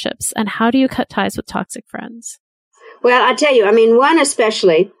those friendships, and how do you cut ties with toxic friends? Well, I tell you, one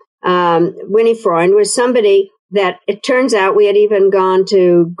especially, Winnie Freund, was somebody that it turns out we had even gone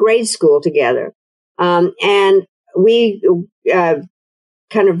to grade school together. And we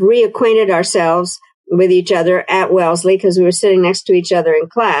kind of reacquainted ourselves with each other at Wellesley, because we were sitting next to each other in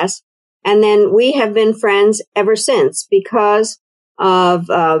class. And then we have been friends ever since, because of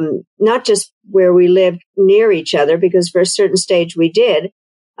not just where we lived near each other, because for a certain stage we did,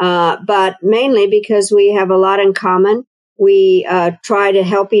 but mainly because we have a lot in common. We try to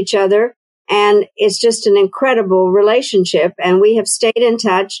help each other, and it's just an incredible relationship. And we have stayed in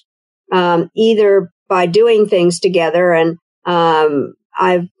touch either by doing things together. And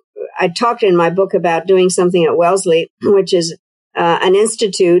I talked in my book about doing something at Wellesley, which is an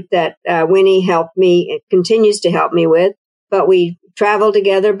institute that Winnie helped me, it continues to help me with. But we travel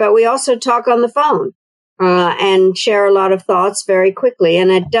together, but we also talk on the phone and share a lot of thoughts very quickly.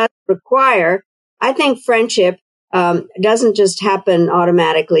 And it does require, I think, friendship doesn't just happen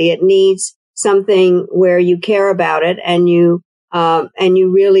automatically. It needs something where you care about it, and you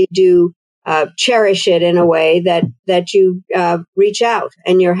really do cherish it in a way that you reach out,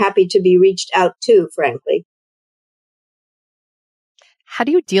 and you're happy to be reached out to, frankly. How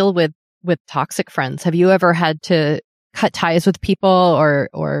do you deal with toxic friends? Have you ever had to cut ties with people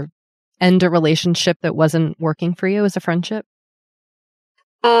or end a relationship that wasn't working for you as a friendship?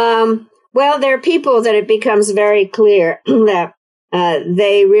 Well, there are people that it becomes very clear that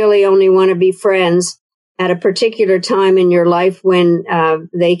they really only want to be friends at a particular time in your life when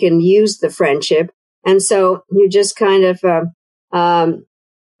they can use the friendship. And so you just kind of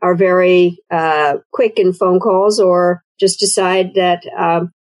are very quick in phone calls, or just decide that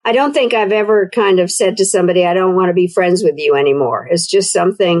I don't think I've ever kind of said to somebody, I don't want to be friends with you anymore. It's just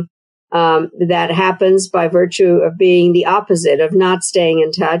something that happens by virtue of being the opposite, of not staying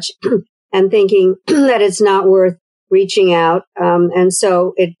in touch and thinking that it's not worth reaching out. And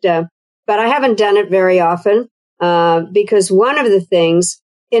so but I haven't done it very often, because one of the things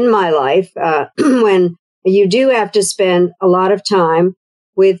in my life, when you do have to spend a lot of time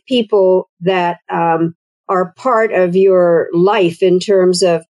with people that, are part of your life in terms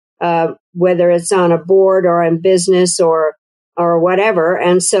of, whether it's on a board or in business or whatever.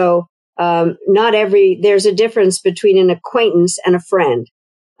 And so, there's a difference between an acquaintance and a friend.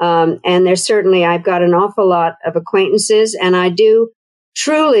 And I've got an awful lot of acquaintances, and I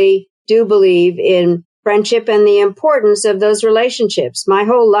truly believe in friendship and the importance of those relationships. My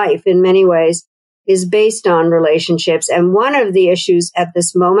whole life, in many ways, is based on relationships. And one of the issues at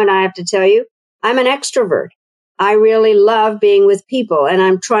this moment, I have to tell you, I'm an extrovert. I really love being with people, and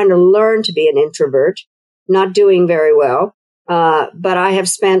I'm trying to learn to be an introvert, not doing very well. But I have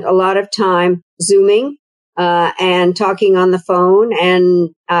spent a lot of time Zooming, and talking on the phone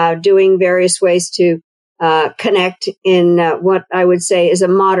and, doing various ways to, connect in, what I would say is a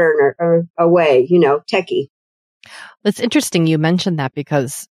modern or a way, techie. It's interesting you mentioned that,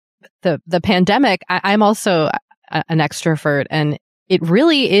 because the pandemic, I'm also an extrovert, and it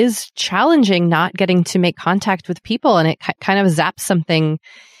really is challenging not getting to make contact with people, and it kind of zaps something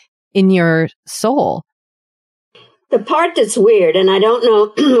in your soul. The part that's weird, and I don't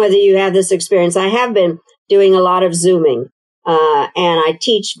know whether you have this experience, I have been doing a lot of Zooming, and I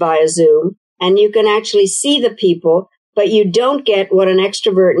teach via Zoom, and you can actually see the people, but you don't get what an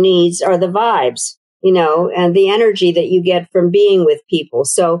extrovert needs are the vibes, and the energy that you get from being with people.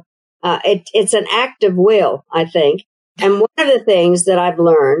 So it's an act of will, I think. And one of the things that I've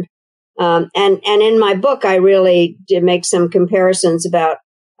learned, and in my book, I really did make some comparisons about,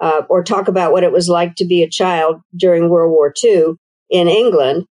 or talk about what it was like to be a child during World War II in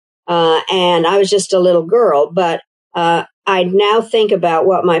England. And I was just a little girl, but I now think about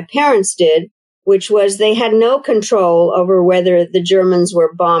what my parents did, which was they had no control over whether the Germans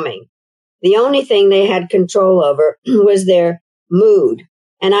were bombing. The only thing they had control over was their mood.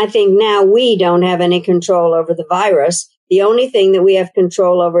 And I think now we don't have any control over the virus. The only thing that we have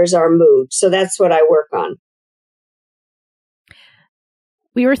control over is our mood. So that's what I work on.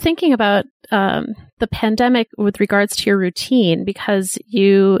 We were thinking about the pandemic with regards to your routine, because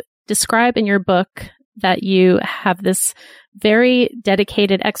you describe in your book that you have this very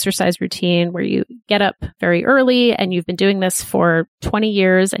dedicated exercise routine where you get up very early, and you've been doing this for 20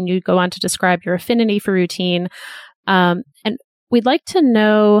 years, and you go on to describe your affinity for routine. And we'd like to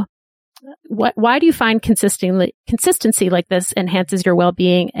know, why do you find consistency like this enhances your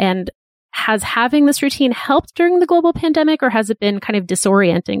well-being? And has having this routine helped during the global pandemic, or has it been kind of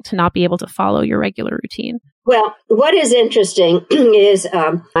disorienting to not be able to follow your regular routine? Well, what is interesting is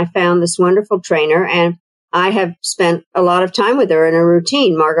I found this wonderful trainer, and I have spent a lot of time with her in a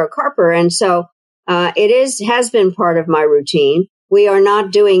routine, Margot Carper. And so has been part of my routine. We are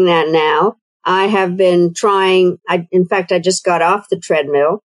not doing that now. I have been trying, in fact, I just got off the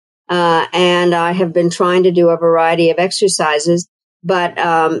treadmill, and I have been trying to do a variety of exercises, but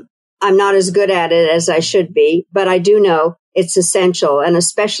I'm not as good at it as I should be, but I do know it's essential, and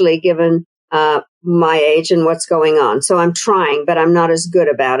especially given my age and what's going on. So I'm trying, but I'm not as good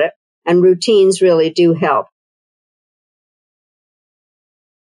about it. And routines really do help.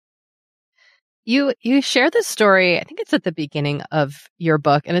 You share this story, I think it's at the beginning of your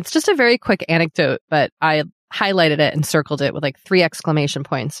book, and it's just a very quick anecdote, but I highlighted it and circled it with like 3 exclamation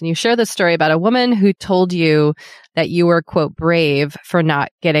points. And you share this story about a woman who told you that you were, quote, brave for not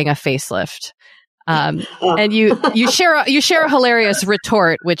getting a facelift. And you share a hilarious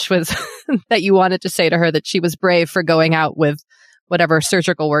retort, which was that you wanted to say to her that she was brave for going out with whatever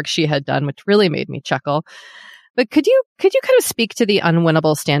surgical work she had done, which really made me chuckle. But could you kind of speak to the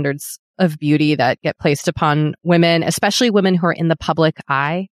unwinnable standards of beauty that get placed upon women, especially women who are in the public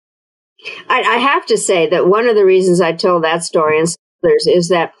eye? I have to say that one of the reasons I told that story and others is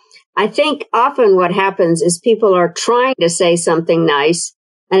that I think often what happens is people are trying to say something nice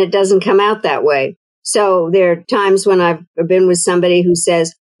and it doesn't come out that way. So there are times when I've been with somebody who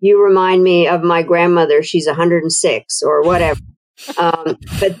says, "You remind me of my grandmother. She's 106 or whatever."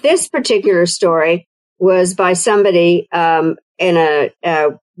 But this particular story was by somebody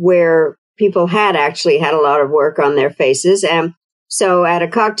where people had actually had a lot of work on their faces. And so at a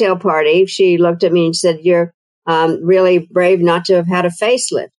cocktail party, she looked at me and said, "You're really brave not to have had a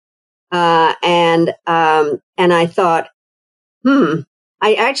facelift." And I thought,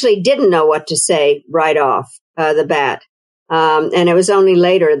 I actually didn't know what to say right off the bat. And it was only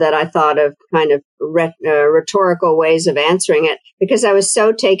later that I thought of kind of rhetorical ways of answering it, because I was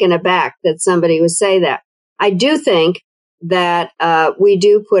so taken aback that somebody would say that. I do think that we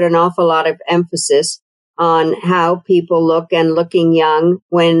do put an awful lot of emphasis on how people look and looking young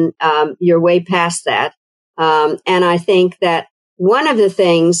when you're way past that. And I think that one of the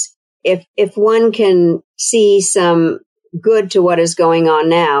things, if one can see some good to what is going on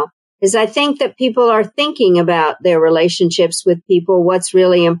now, is I think that people are thinking about their relationships with people, what's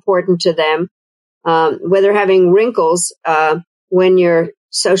really important to them, whether having wrinkles when you're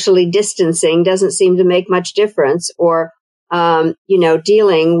socially distancing doesn't seem to make much difference, or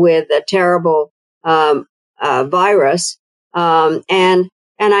dealing with a terrible virus. And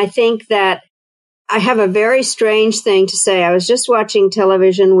I think that I have a very strange thing to say. I was just watching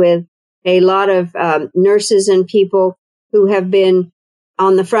television with a lot of nurses and people who have been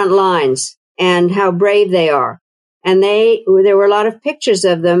on the front lines and how brave they are. And there were a lot of pictures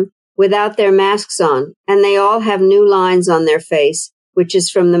of them without their masks on, and they all have new lines on their face, which is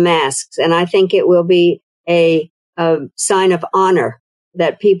from the masks. And I think it will be a sign of honor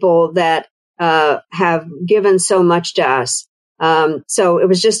that people that have given so much to us. So it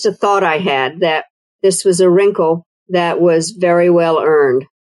was just a thought I had that this was a wrinkle that was very well earned.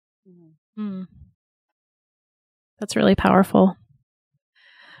 Mm. That's really powerful.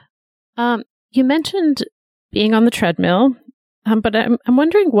 You mentioned being on the treadmill, but I'm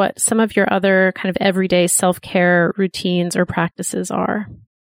wondering what some of your other kind of everyday self-care routines or practices are.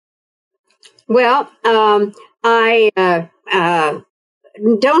 Well, I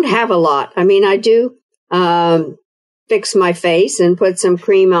don't have a lot. I mean, I do fix my face and put some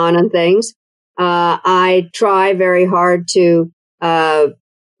cream on and things. I try very hard to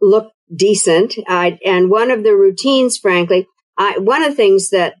look decent. And one of the routines, frankly, one of the things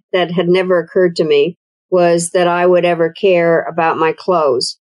that had never occurred to me was that I would ever care about my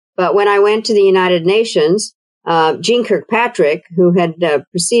clothes. But when I went to the United Nations, Jean Kirkpatrick, who had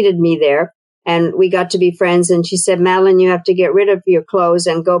preceded me there, and we got to be friends, and she said, Madeline, you have to get rid of your clothes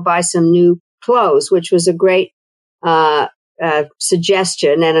and go buy some new clothes, which was a great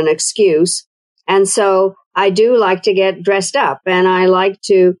suggestion and an excuse. And so I do like to get dressed up, and I like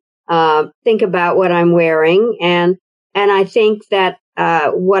to think about what I'm wearing. And I think that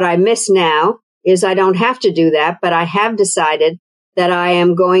what I miss now is I don't have to do that, but I have decided that I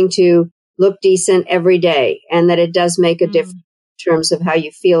am going to look decent every day, and that it does make a difference in terms of how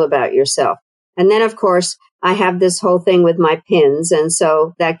you feel about yourself. And then, of course, I have this whole thing with my pins, and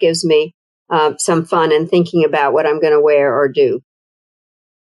so that gives me some fun in thinking about what I'm going to wear or do.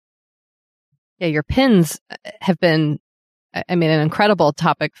 Yeah, your pins have been, an incredible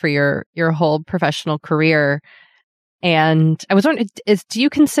topic for your whole professional career. And I was wondering, do you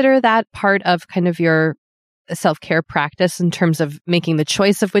consider that part of kind of your self-care practice in terms of making the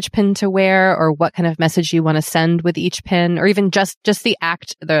choice of which pin to wear, or what kind of message you want to send with each pin, or even just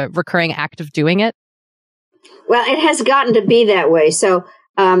the recurring act of doing it? Well, it has gotten to be that way. So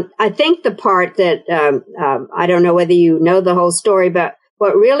I think the part that I don't know whether you know the whole story, but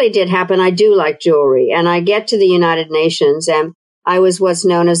what really did happen, I do like jewelry, and I get to the United Nations, and I was what's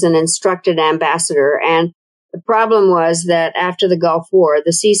known as an instructed ambassador. And the problem was that after the Gulf War,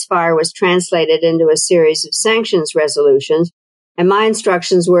 the ceasefire was translated into a series of sanctions resolutions, and my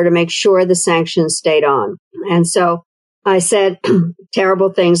instructions were to make sure the sanctions stayed on. And so I said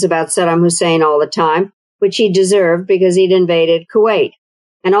terrible things about Saddam Hussein all the time, which he deserved because he'd invaded Kuwait.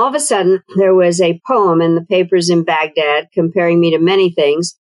 And all of a sudden, there was a poem in the papers in Baghdad comparing me to many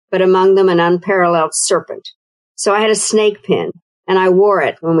things, but among them an unparalleled serpent. So I had a snake pin, and I wore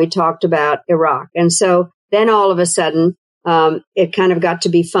it when we talked about Iraq. And so then all of a sudden, it kind of got to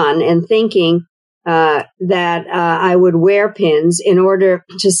be fun, and thinking that I would wear pins in order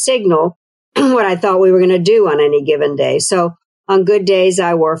to signal what I thought we were going to do on any given day. So on good days,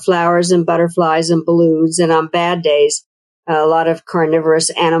 I wore flowers and butterflies and balloons, and on bad days, a lot of carnivorous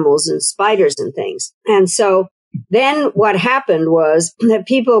animals and spiders and things. And so then what happened was that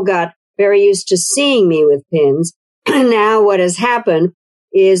people got very used to seeing me with pins. And now what has happened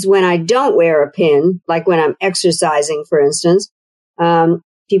is when I don't wear a pin, like when I'm exercising, for instance,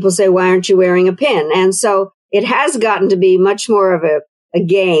 people say, why aren't you wearing a pin? And so it has gotten to be much more of a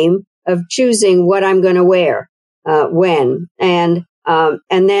game of choosing what I'm going to wear, when. And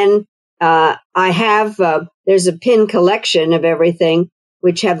then I have, there's a pin collection of everything,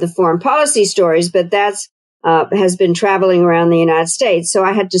 which have the foreign policy stories, but that's, has been traveling around the United States. So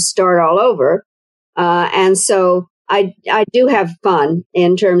I had to start all over. And so I do have fun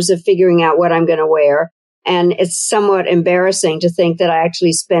in terms of figuring out what I'm going to wear. And it's somewhat embarrassing to think that I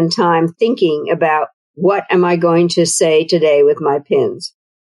actually spend time thinking about what am I going to say today with my pins?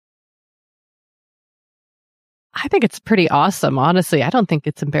 I think it's pretty awesome. Honestly, I don't think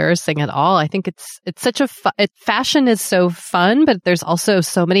it's embarrassing at all. I think it's such a fashion is so fun, but there's also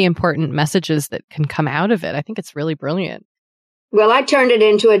so many important messages that can come out of it. I think it's really brilliant. Well, I turned it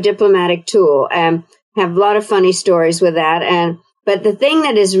into a diplomatic tool and have a lot of funny stories with that. But the thing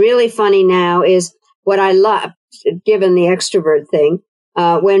that is really funny now is what I love, given the extrovert thing,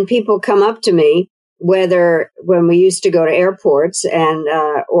 when people come up to me, whether when we used to go to airports and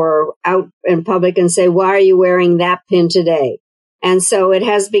or out in public and say, why are you wearing that pin today? And so it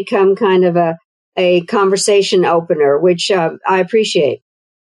has become kind of a conversation opener, which I appreciate.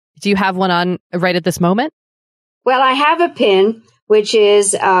 Do you have one on right at this moment? Well, I have a pin, which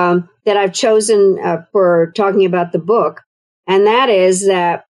is that I've chosen for talking about the book. And that is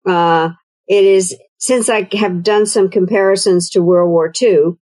that it is, since I have done some comparisons to World War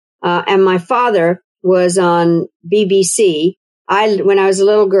II, and my father was on BBC. When I was a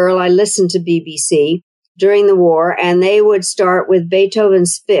little girl, I listened to BBC during the war, and they would start with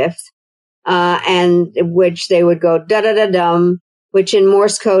Beethoven's Fifth, and which they would go da-da-da-dum, which in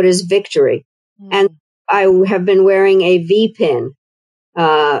Morse code is victory. And I have been wearing a V pin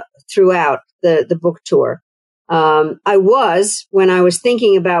throughout the book tour. I was, when I was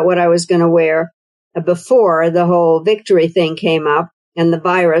thinking about what I was going to wear before the whole victory thing came up, and the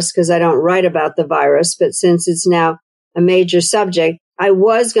virus, because I don't write about the virus, but since it's now a major subject, I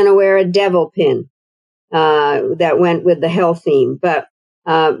was going to wear a devil pin that went with the hell theme. But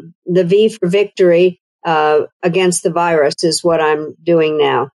the V for victory against the virus is what I'm doing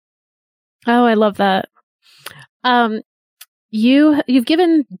now. Oh, I love that. You've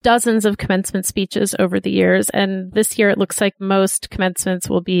given dozens of commencement speeches over the years, and this year it looks like most commencements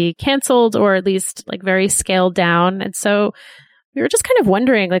will be canceled or at least like very scaled down. And so we were just kind of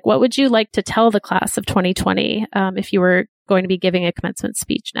wondering, like, what would you like to tell the class of 2020 if you were going to be giving a commencement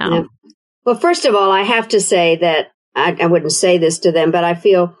speech now? Yeah. Well, first of all, I have to say that I wouldn't say this to them, but I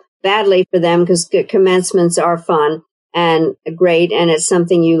feel badly for them because commencements are fun and great, and it's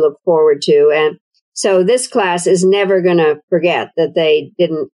something you look forward to. And so this class is never going to forget that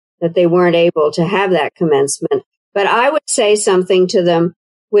they weren't able to have that commencement. But I would say something to them,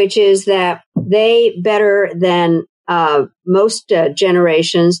 which is that they, better than most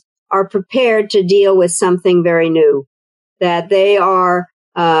generations, are prepared to deal with something very new, that they are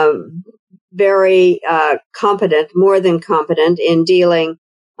very competent, more than competent in dealing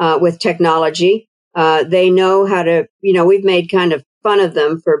with technology. They know how to, we've made kind of fun of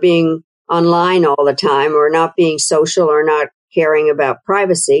them for being online all the time or not being social or not caring about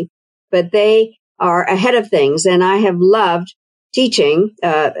privacy, but they are ahead of things. And I have loved teaching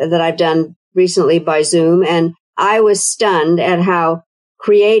that I've done recently by Zoom, and I was stunned at how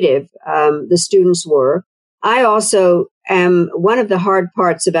creative the students were. I also am, one of the hard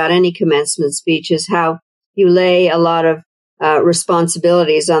parts about any commencement speech is how you lay a lot of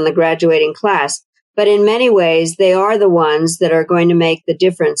responsibilities on the graduating class. But in many ways, they are the ones that are going to make the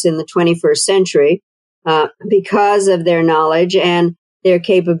difference in the 21st century because of their knowledge and their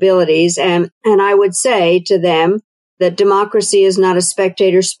capabilities. And I would say to them that democracy is not a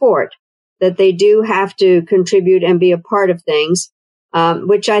spectator sport, that they do have to contribute and be a part of things,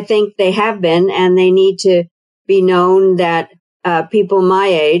 which I think they have been, and they need to be known that people my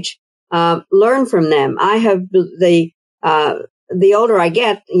age learn from them. I have the older I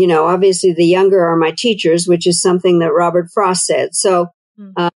get, obviously the younger are my teachers, which is something that Robert Frost said. So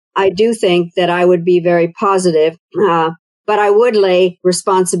I do think that I would be very positive, but I would lay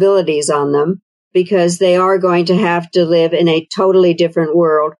responsibilities on them because they are going to have to live in a totally different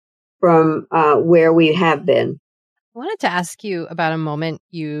world from where we have been. I wanted to ask you about a moment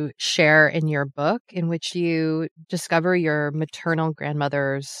you share in your book in which you discover your maternal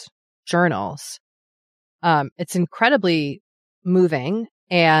grandmother's journals. It's incredibly moving,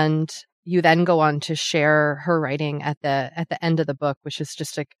 and you then go on to share her writing at the end of the book, which is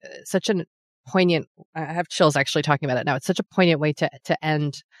just such a poignant. I have chills actually talking about it now. It's such a poignant way to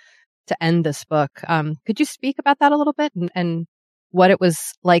end this book. Could you speak about that a little bit and what it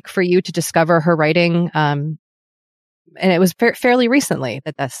was like for you to discover her writing? And it was fairly recently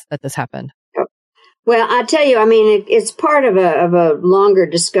that this happened. Well, I tell you, I mean, it's part of a longer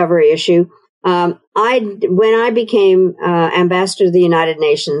discovery issue. When I became ambassador to the United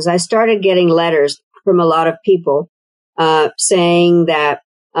Nations, I started getting letters from a lot of people saying that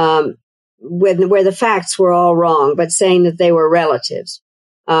where the facts were all wrong, but saying that they were relatives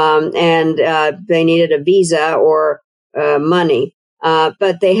and they needed a visa or money.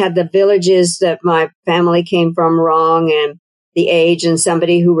 But they had the villages that my family came from wrong, the age, and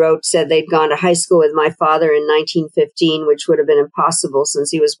somebody who wrote said they'd gone to high school with my father in 1915, which would have been impossible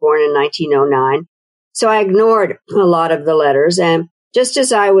since he was born in 1909. So I ignored a lot of the letters. And just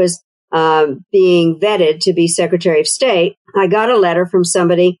as I was being vetted to be Secretary of State, I got a letter from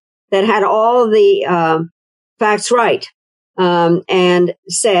somebody that had all the facts right, and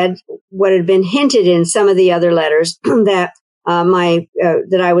said what had been hinted in some of the other letters that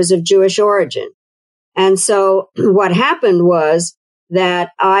that I was of Jewish origin. And so what happened was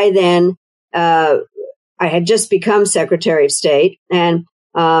that I then I had just become Secretary of State, and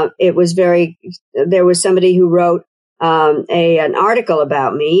there was somebody who wrote an article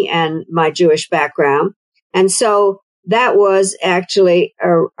about me and my Jewish background. And so that was actually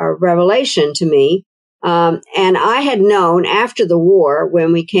a revelation to me. And I had known after the war,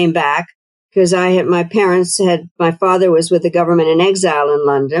 when we came back, because my father was with the government in exile in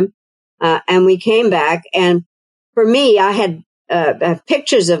London, and we came back. And for me, I had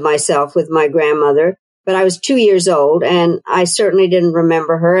pictures of myself with my grandmother, but I was 2 years old, and I certainly didn't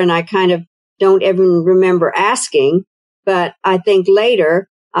remember her, and I kind of don't even remember asking. But I think later,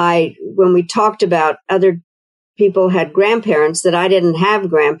 when we talked about other people had grandparents, that I didn't have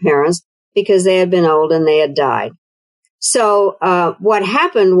grandparents because they had been old and they had died. So what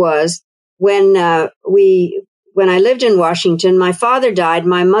happened was when I lived in Washington, my father died.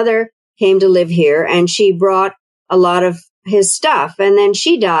 My mother came to live here, and she brought a lot of his stuff. And then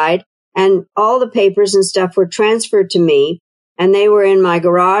she died, and all the papers and stuff were transferred to me, and they were in my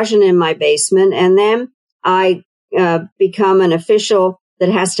garage and in my basement. And then I become an official that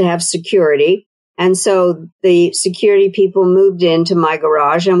has to have security. And so the security people moved into my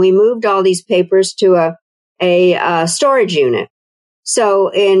garage, and we moved all these papers to a storage unit. So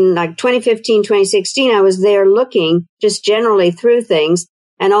in like 2015, 2016, I was there looking just generally through things.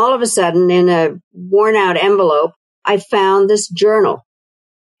 And all of a sudden, in a worn out envelope, I found this journal,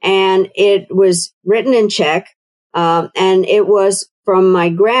 and it was written in Czech. And it was from my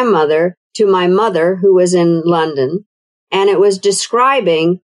grandmother to my mother, who was in London. And it was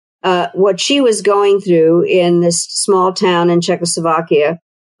describing what she was going through in this small town in Czechoslovakia,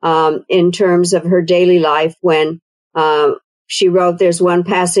 in terms of her daily life. When she wrote, there's one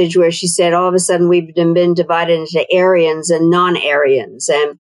passage where she said, all of a sudden we've been divided into Aryans and non-Aryans,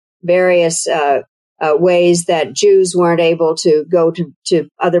 and various ways that Jews weren't able to go to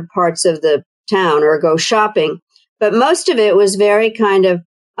other parts of the town or go shopping. But most of it was very kind of,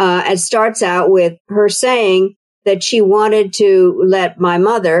 it starts out with her saying that she wanted to let my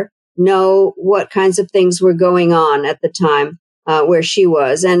mother know what kinds of things were going on at the time where she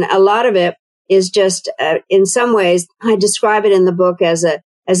was. And a lot of it is just, in some ways, I describe it in the book as a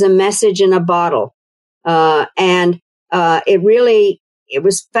message in a bottle. It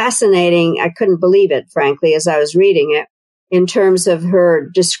was fascinating. I couldn't believe it, frankly, as I was reading it, in terms of her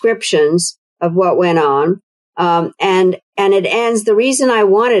descriptions of what went on. And it ends. The reason I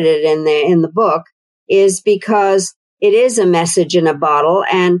wanted it in the book is because it is a message in a bottle,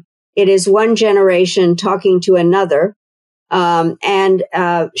 and it is one generation talking to another, and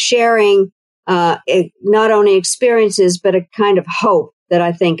sharing not only experiences, but a kind of hope that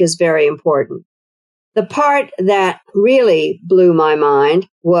I think is very important. The part that really blew my mind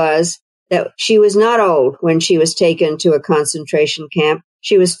was that she was not old when she was taken to a concentration camp.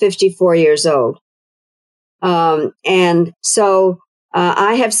 She was 54 years old. And so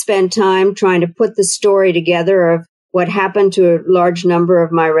I have spent time trying to put the story together of what happened to a large number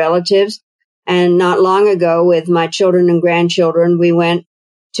of my relatives. And not long ago, with my children and grandchildren, we went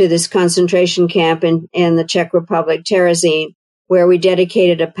to this concentration camp in the Czech Republic, Terezín, where we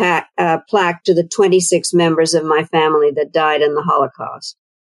dedicated a plaque to the 26 members of my family that died in the Holocaust.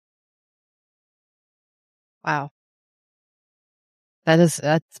 Wow.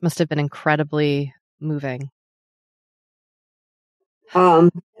 That must have been incredibly moving.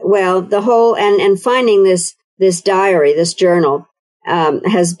 Well, the whole, and finding this diary, this journal,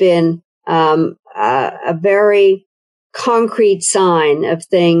 has been, a very concrete sign of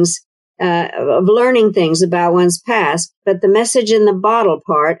things, of learning things about one's past, but the message in the bottle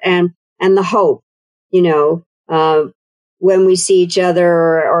part and the hope, when we see each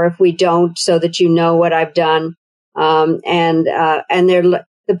other or if we don't, so that you know what I've done. And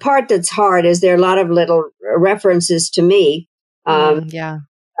the part that's hard is there are a lot of little references to me. Yeah.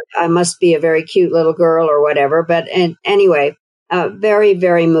 I must be a very cute little girl or whatever. But anyway, very,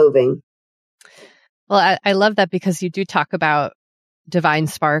 very moving. Well, I love that, because you do talk about divine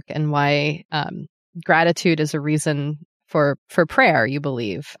spark and why gratitude is a reason for prayer, you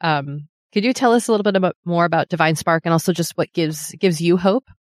believe. Could you tell us a little bit more about divine spark, and also just what gives you hope?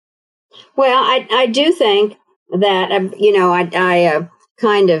 Well, I do think that, I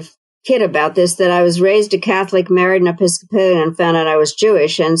kind of kid about this, that I was raised a Catholic, married an Episcopalian, and found out I was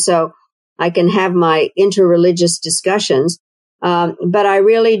Jewish. And so I can have my interreligious discussions. But I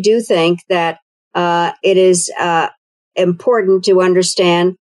really do think that it is important to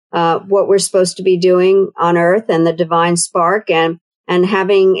understand what we're supposed to be doing on earth and the divine spark, and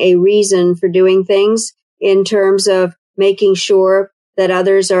having a reason for doing things in terms of making sure that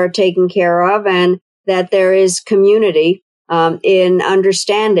others are taken care of, and that there is community in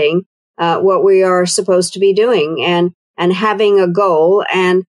understanding what we are supposed to be doing, and having a goal,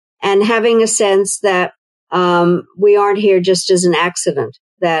 and having a sense that we aren't here just as an accident,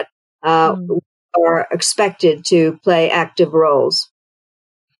 that we are expected to play active roles.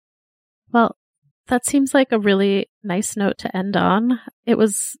 Well, that seems like a really nice note to end on. It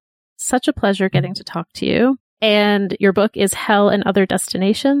was such a pleasure getting to talk to you. And your book is Hell and Other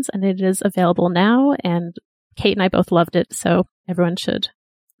Destinations, and it is available now. And Kate and I both loved it, so everyone should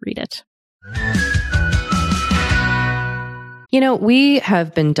read it. We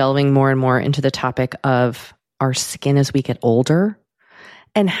have been delving more and more into the topic of our skin as we get older,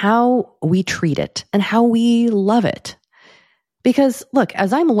 and how we treat it and how we love it. Because look,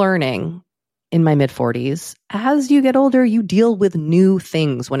 as I'm learning in my mid-40s, as you get older, you deal with new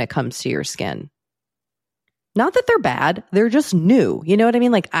things when it comes to your skin. Not that they're bad, they're just new. You know what I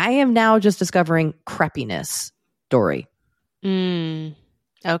mean? Like, I am now just discovering crepiness, Dory.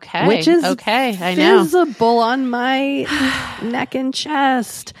 Okay. Which is I know. visible on my neck and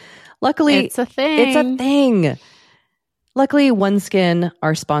chest. Luckily, it's a thing. Luckily, OneSkin,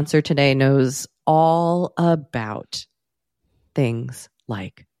 our sponsor today, knows all about things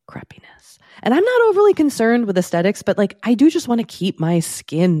like crepiness. And I'm not overly concerned with aesthetics, but I do just want to keep my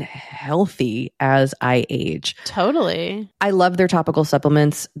skin healthy as I age. Totally. I love their topical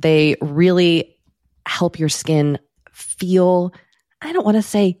supplements. They really help your skin feel, I don't want to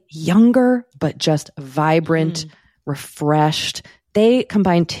say younger, but just vibrant, refreshed. They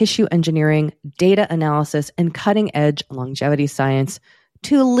combine tissue engineering, data analysis, and cutting-edge longevity science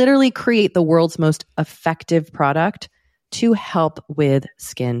to literally create the world's most effective product to help with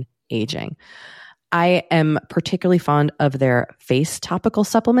skin aging. I am particularly fond of their face topical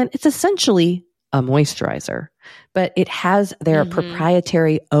supplement. It's essentially a moisturizer, but it has their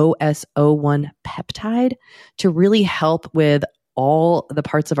proprietary OS01 peptide to really help with all the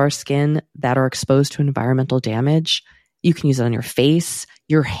parts of our skin that are exposed to environmental damage. You can use it on your face,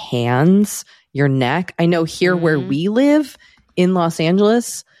 your hands, your neck. I know here where we live in Los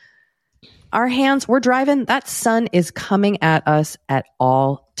Angeles, our hands, we're driving, that sun is coming at us at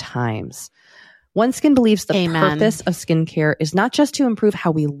all times. OneSkin believes the purpose of skincare is not just to improve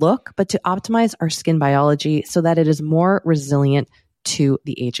how we look, but to optimize our skin biology so that it is more resilient to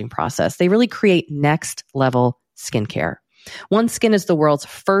the aging process. They really create next level skincare. OneSkin is the world's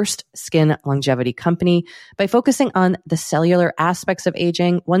first skin longevity company. By focusing on the cellular aspects of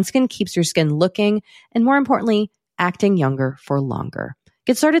aging, OneSkin keeps your skin looking and, more importantly, acting younger for longer.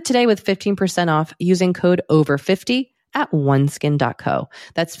 Get started today with 15% off using code OVER50 at oneskin.co.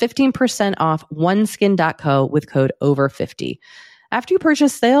 That's 15% off oneskin.co with code OVER50. After you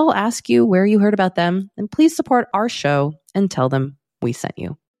purchase, they'll ask you where you heard about them, and please support our show and tell them we sent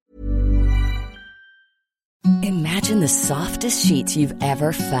you. Imagine the softest sheets you've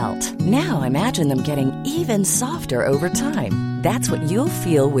ever felt. Now imagine them getting even softer over time. That's what you'll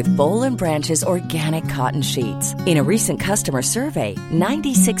feel with Boll & Branch's organic cotton sheets. In a recent customer survey,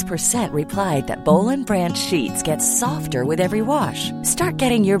 96% replied that Boll & Branch sheets get softer with every wash. Start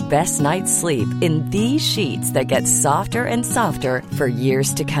getting your best night's sleep in these sheets that get softer and softer for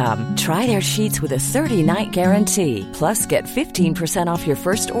years to come. Try their sheets with a 30-night guarantee. Plus, get 15% off your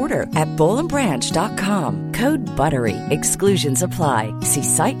first order at bollandbranch.com. Code BUTTERY. Exclusions apply. See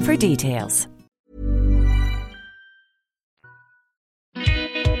site for details.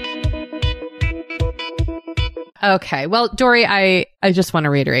 Okay. Well, Dory, I just want to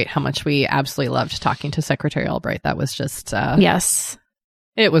reiterate how much we absolutely loved talking to Secretary Albright. That was just yes,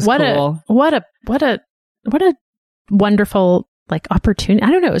 it was cool. What a wonderful opportunity. I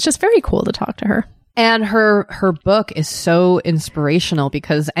don't know. It's just very cool to talk to her. And her book is so inspirational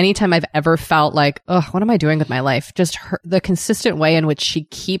because anytime I've ever felt like, oh, what am I doing with my life? Just the consistent way in which she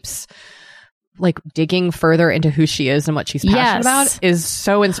keeps digging further into who she is and what she's passionate about is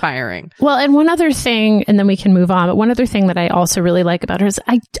so inspiring. Well, and one other thing, and then we can move on, but one other thing that I also really like about her is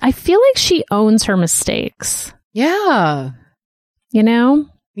I feel like she owns her mistakes. Yeah. You know?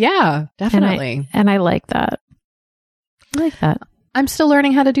 Yeah, definitely. And I like that. I like that. I'm still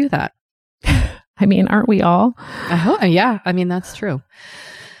learning how to do that. I mean, aren't we all? Yeah. I mean, that's true.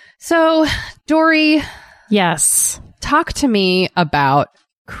 So, Dory, Yes. Talk to me about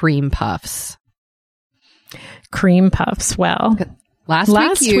cream puffs. Cream puffs. Well,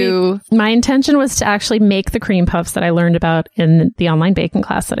 last week, my intention was to actually make the cream puffs that I learned about in the online baking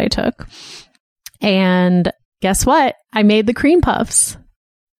class that I took. And guess what? I made the cream puffs.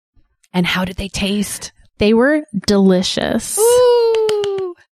 And how did they taste? They were delicious.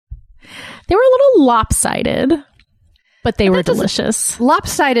 Ooh. They were a little lopsided, but they were delicious.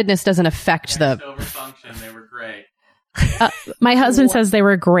 Lopsidedness doesn't affect the overfunction. They were great. My husband says they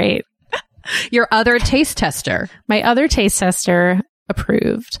were great. Your other taste tester. My other taste tester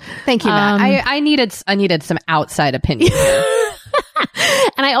approved. Thank you, Matt. I needed some outside opinion here.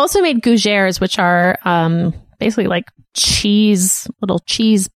 And I also made gougères, which are basically like little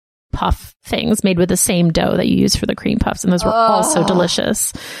cheese puff things made with the same dough that you use for the cream puffs. And those were also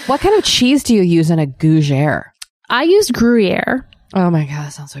delicious. What kind of cheese do you use in a gougère? I used Gruyere. Oh my God,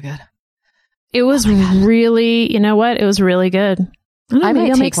 that sounds so good. It was really, you know what? It was really good. I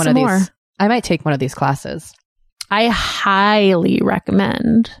might take one of these. I might take one of these classes. I highly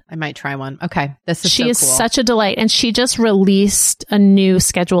recommend. I might try one. Okay. She is such a delight. And she just released a new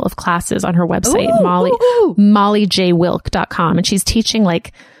schedule of classes on her website, mollyjwilk.com. And she's teaching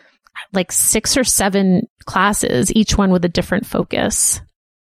like 6 or 7 classes, each one with a different focus.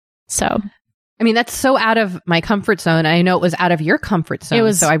 So, I mean, that's so out of my comfort zone. I know it was out of your comfort zone. It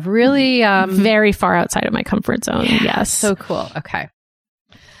was so I've really very far outside of my comfort zone. Yes. So cool. Okay.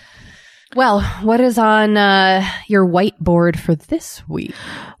 Well, what is on your whiteboard for this week?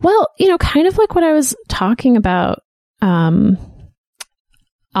 Well, kind of like what I was talking about on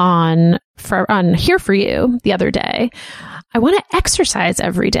Here For You the other day. I want to exercise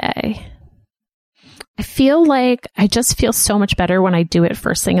every day. I feel like I just feel so much better when I do it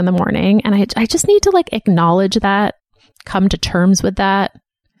first thing in the morning. And I just need to acknowledge that, come to terms with that,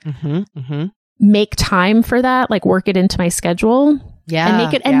 make time for that, work it into my schedule. Yeah.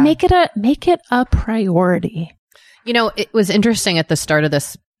 And make it a priority. It was interesting at the start of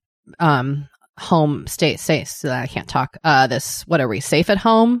this home I can't talk. What are we? Safe at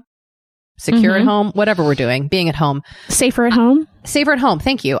home? Secure at home, whatever we're doing, being at home. Safer at home.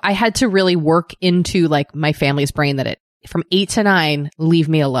 Thank you. I had to really work into my family's brain that from 8 to 9, leave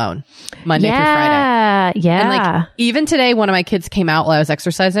me alone Monday through Friday. Yeah. And even today, one of my kids came out while I was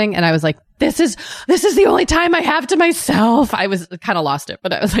exercising and I was like, this is the only time I have to myself. I was kind of lost it,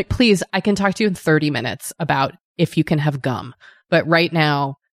 but I was like, please, I can talk to you in 30 minutes about if you can have gum. But right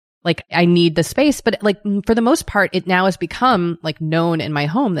now, I need the space, but for the most part, it now has become known in my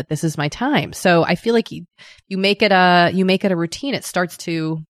home that this is my time. So I feel like you make it a routine. It starts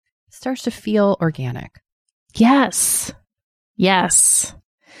to feel organic. Yes.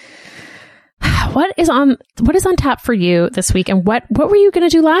 What is on tap for you this week? And what were you going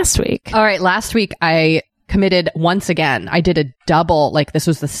to do last week? All right. Last week I committed once again. I did a double, this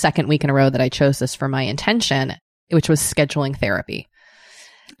was the second week in a row that I chose this for my intention, which was scheduling therapy.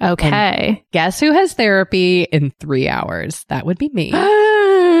 Okay. And guess who has therapy in 3 hours? That would be me.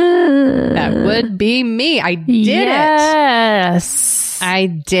 That would be me. I did it. Yes. I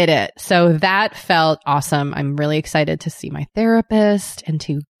did it. So that felt awesome. I'm really excited to see my therapist and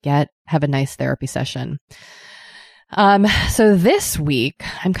to have a nice therapy session. So this week,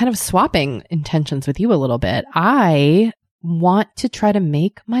 I'm kind of swapping intentions with you a little bit. I want to try to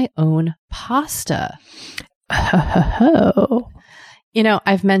make my own pasta.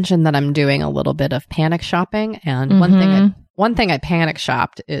 I've mentioned that I'm doing a little bit of panic shopping, and one thing I panic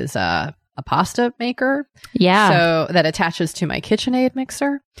shopped is a pasta maker. Yeah. So that attaches to my KitchenAid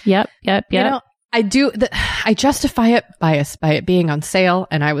mixer. Yep. I justify it by it being on sale,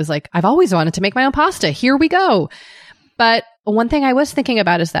 and I was like, I've always wanted to make my own pasta. Here we go. But one thing I was thinking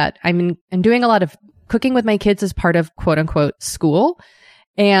about is that I'm doing a lot of cooking with my kids as part of quote unquote school,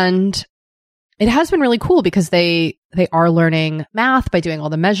 and it has been really cool because they are learning math by doing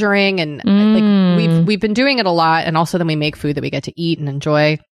all the measuring, and we've been doing it a lot, and also then we make food that we get to eat and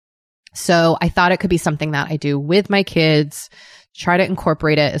enjoy. So I thought it could be something that I do with my kids, try to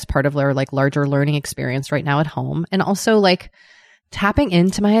incorporate it as part of their larger learning experience right now at home, and also tapping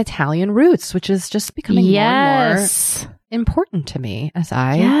into my Italian roots, which is just becoming more and more important to me as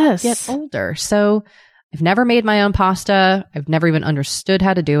I get older. So I've never made my own pasta. I've never even understood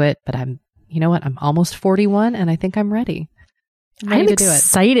how to do it, but you know what? I'm almost 41 and I think I'm ready. I'm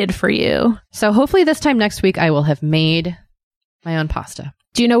excited for you. So hopefully this time next week, I will have made my own pasta.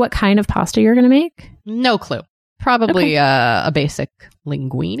 Do you know what kind of pasta you're going to make? No clue. Probably a basic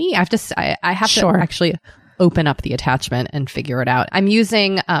linguine. I have to actually open up the attachment and figure it out. I'm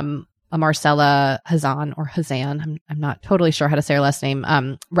using Marcella Hazan or Hazan. I'm not totally sure how to say her last name.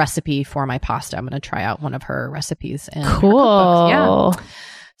 Recipe for my pasta. I'm going to try out one of her recipes. In her cookbooks. Yeah.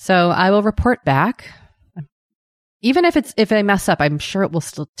 So I will report back. Even if I mess up, I'm sure it will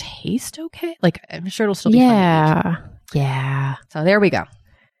still taste okay. Like, I'm sure it'll still be fun to eat. Yeah. So there we go.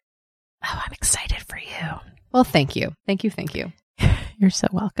 Oh, I'm excited for you. Well, thank you. Thank you. Thank you. You're so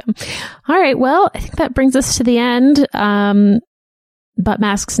welcome. All right. Well, I think that brings us to the end. Butt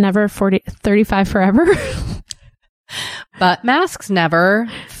masks never, 35 forever. Butt masks never.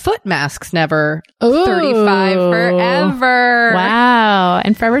 Foot masks never. Ooh. 35 forever. Wow.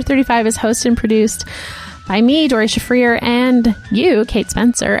 And Forever 35 is hosted and produced by me, Doree Shafrir, and you, Kate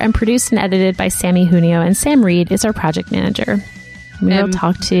Spencer, and produced and edited by Sammy Junio. And Sam Reed is our project manager. We will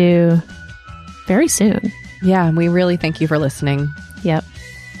talk to you very soon. Yeah. And we really thank you for listening. Yep.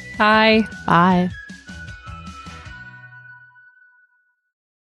 Bye. Bye.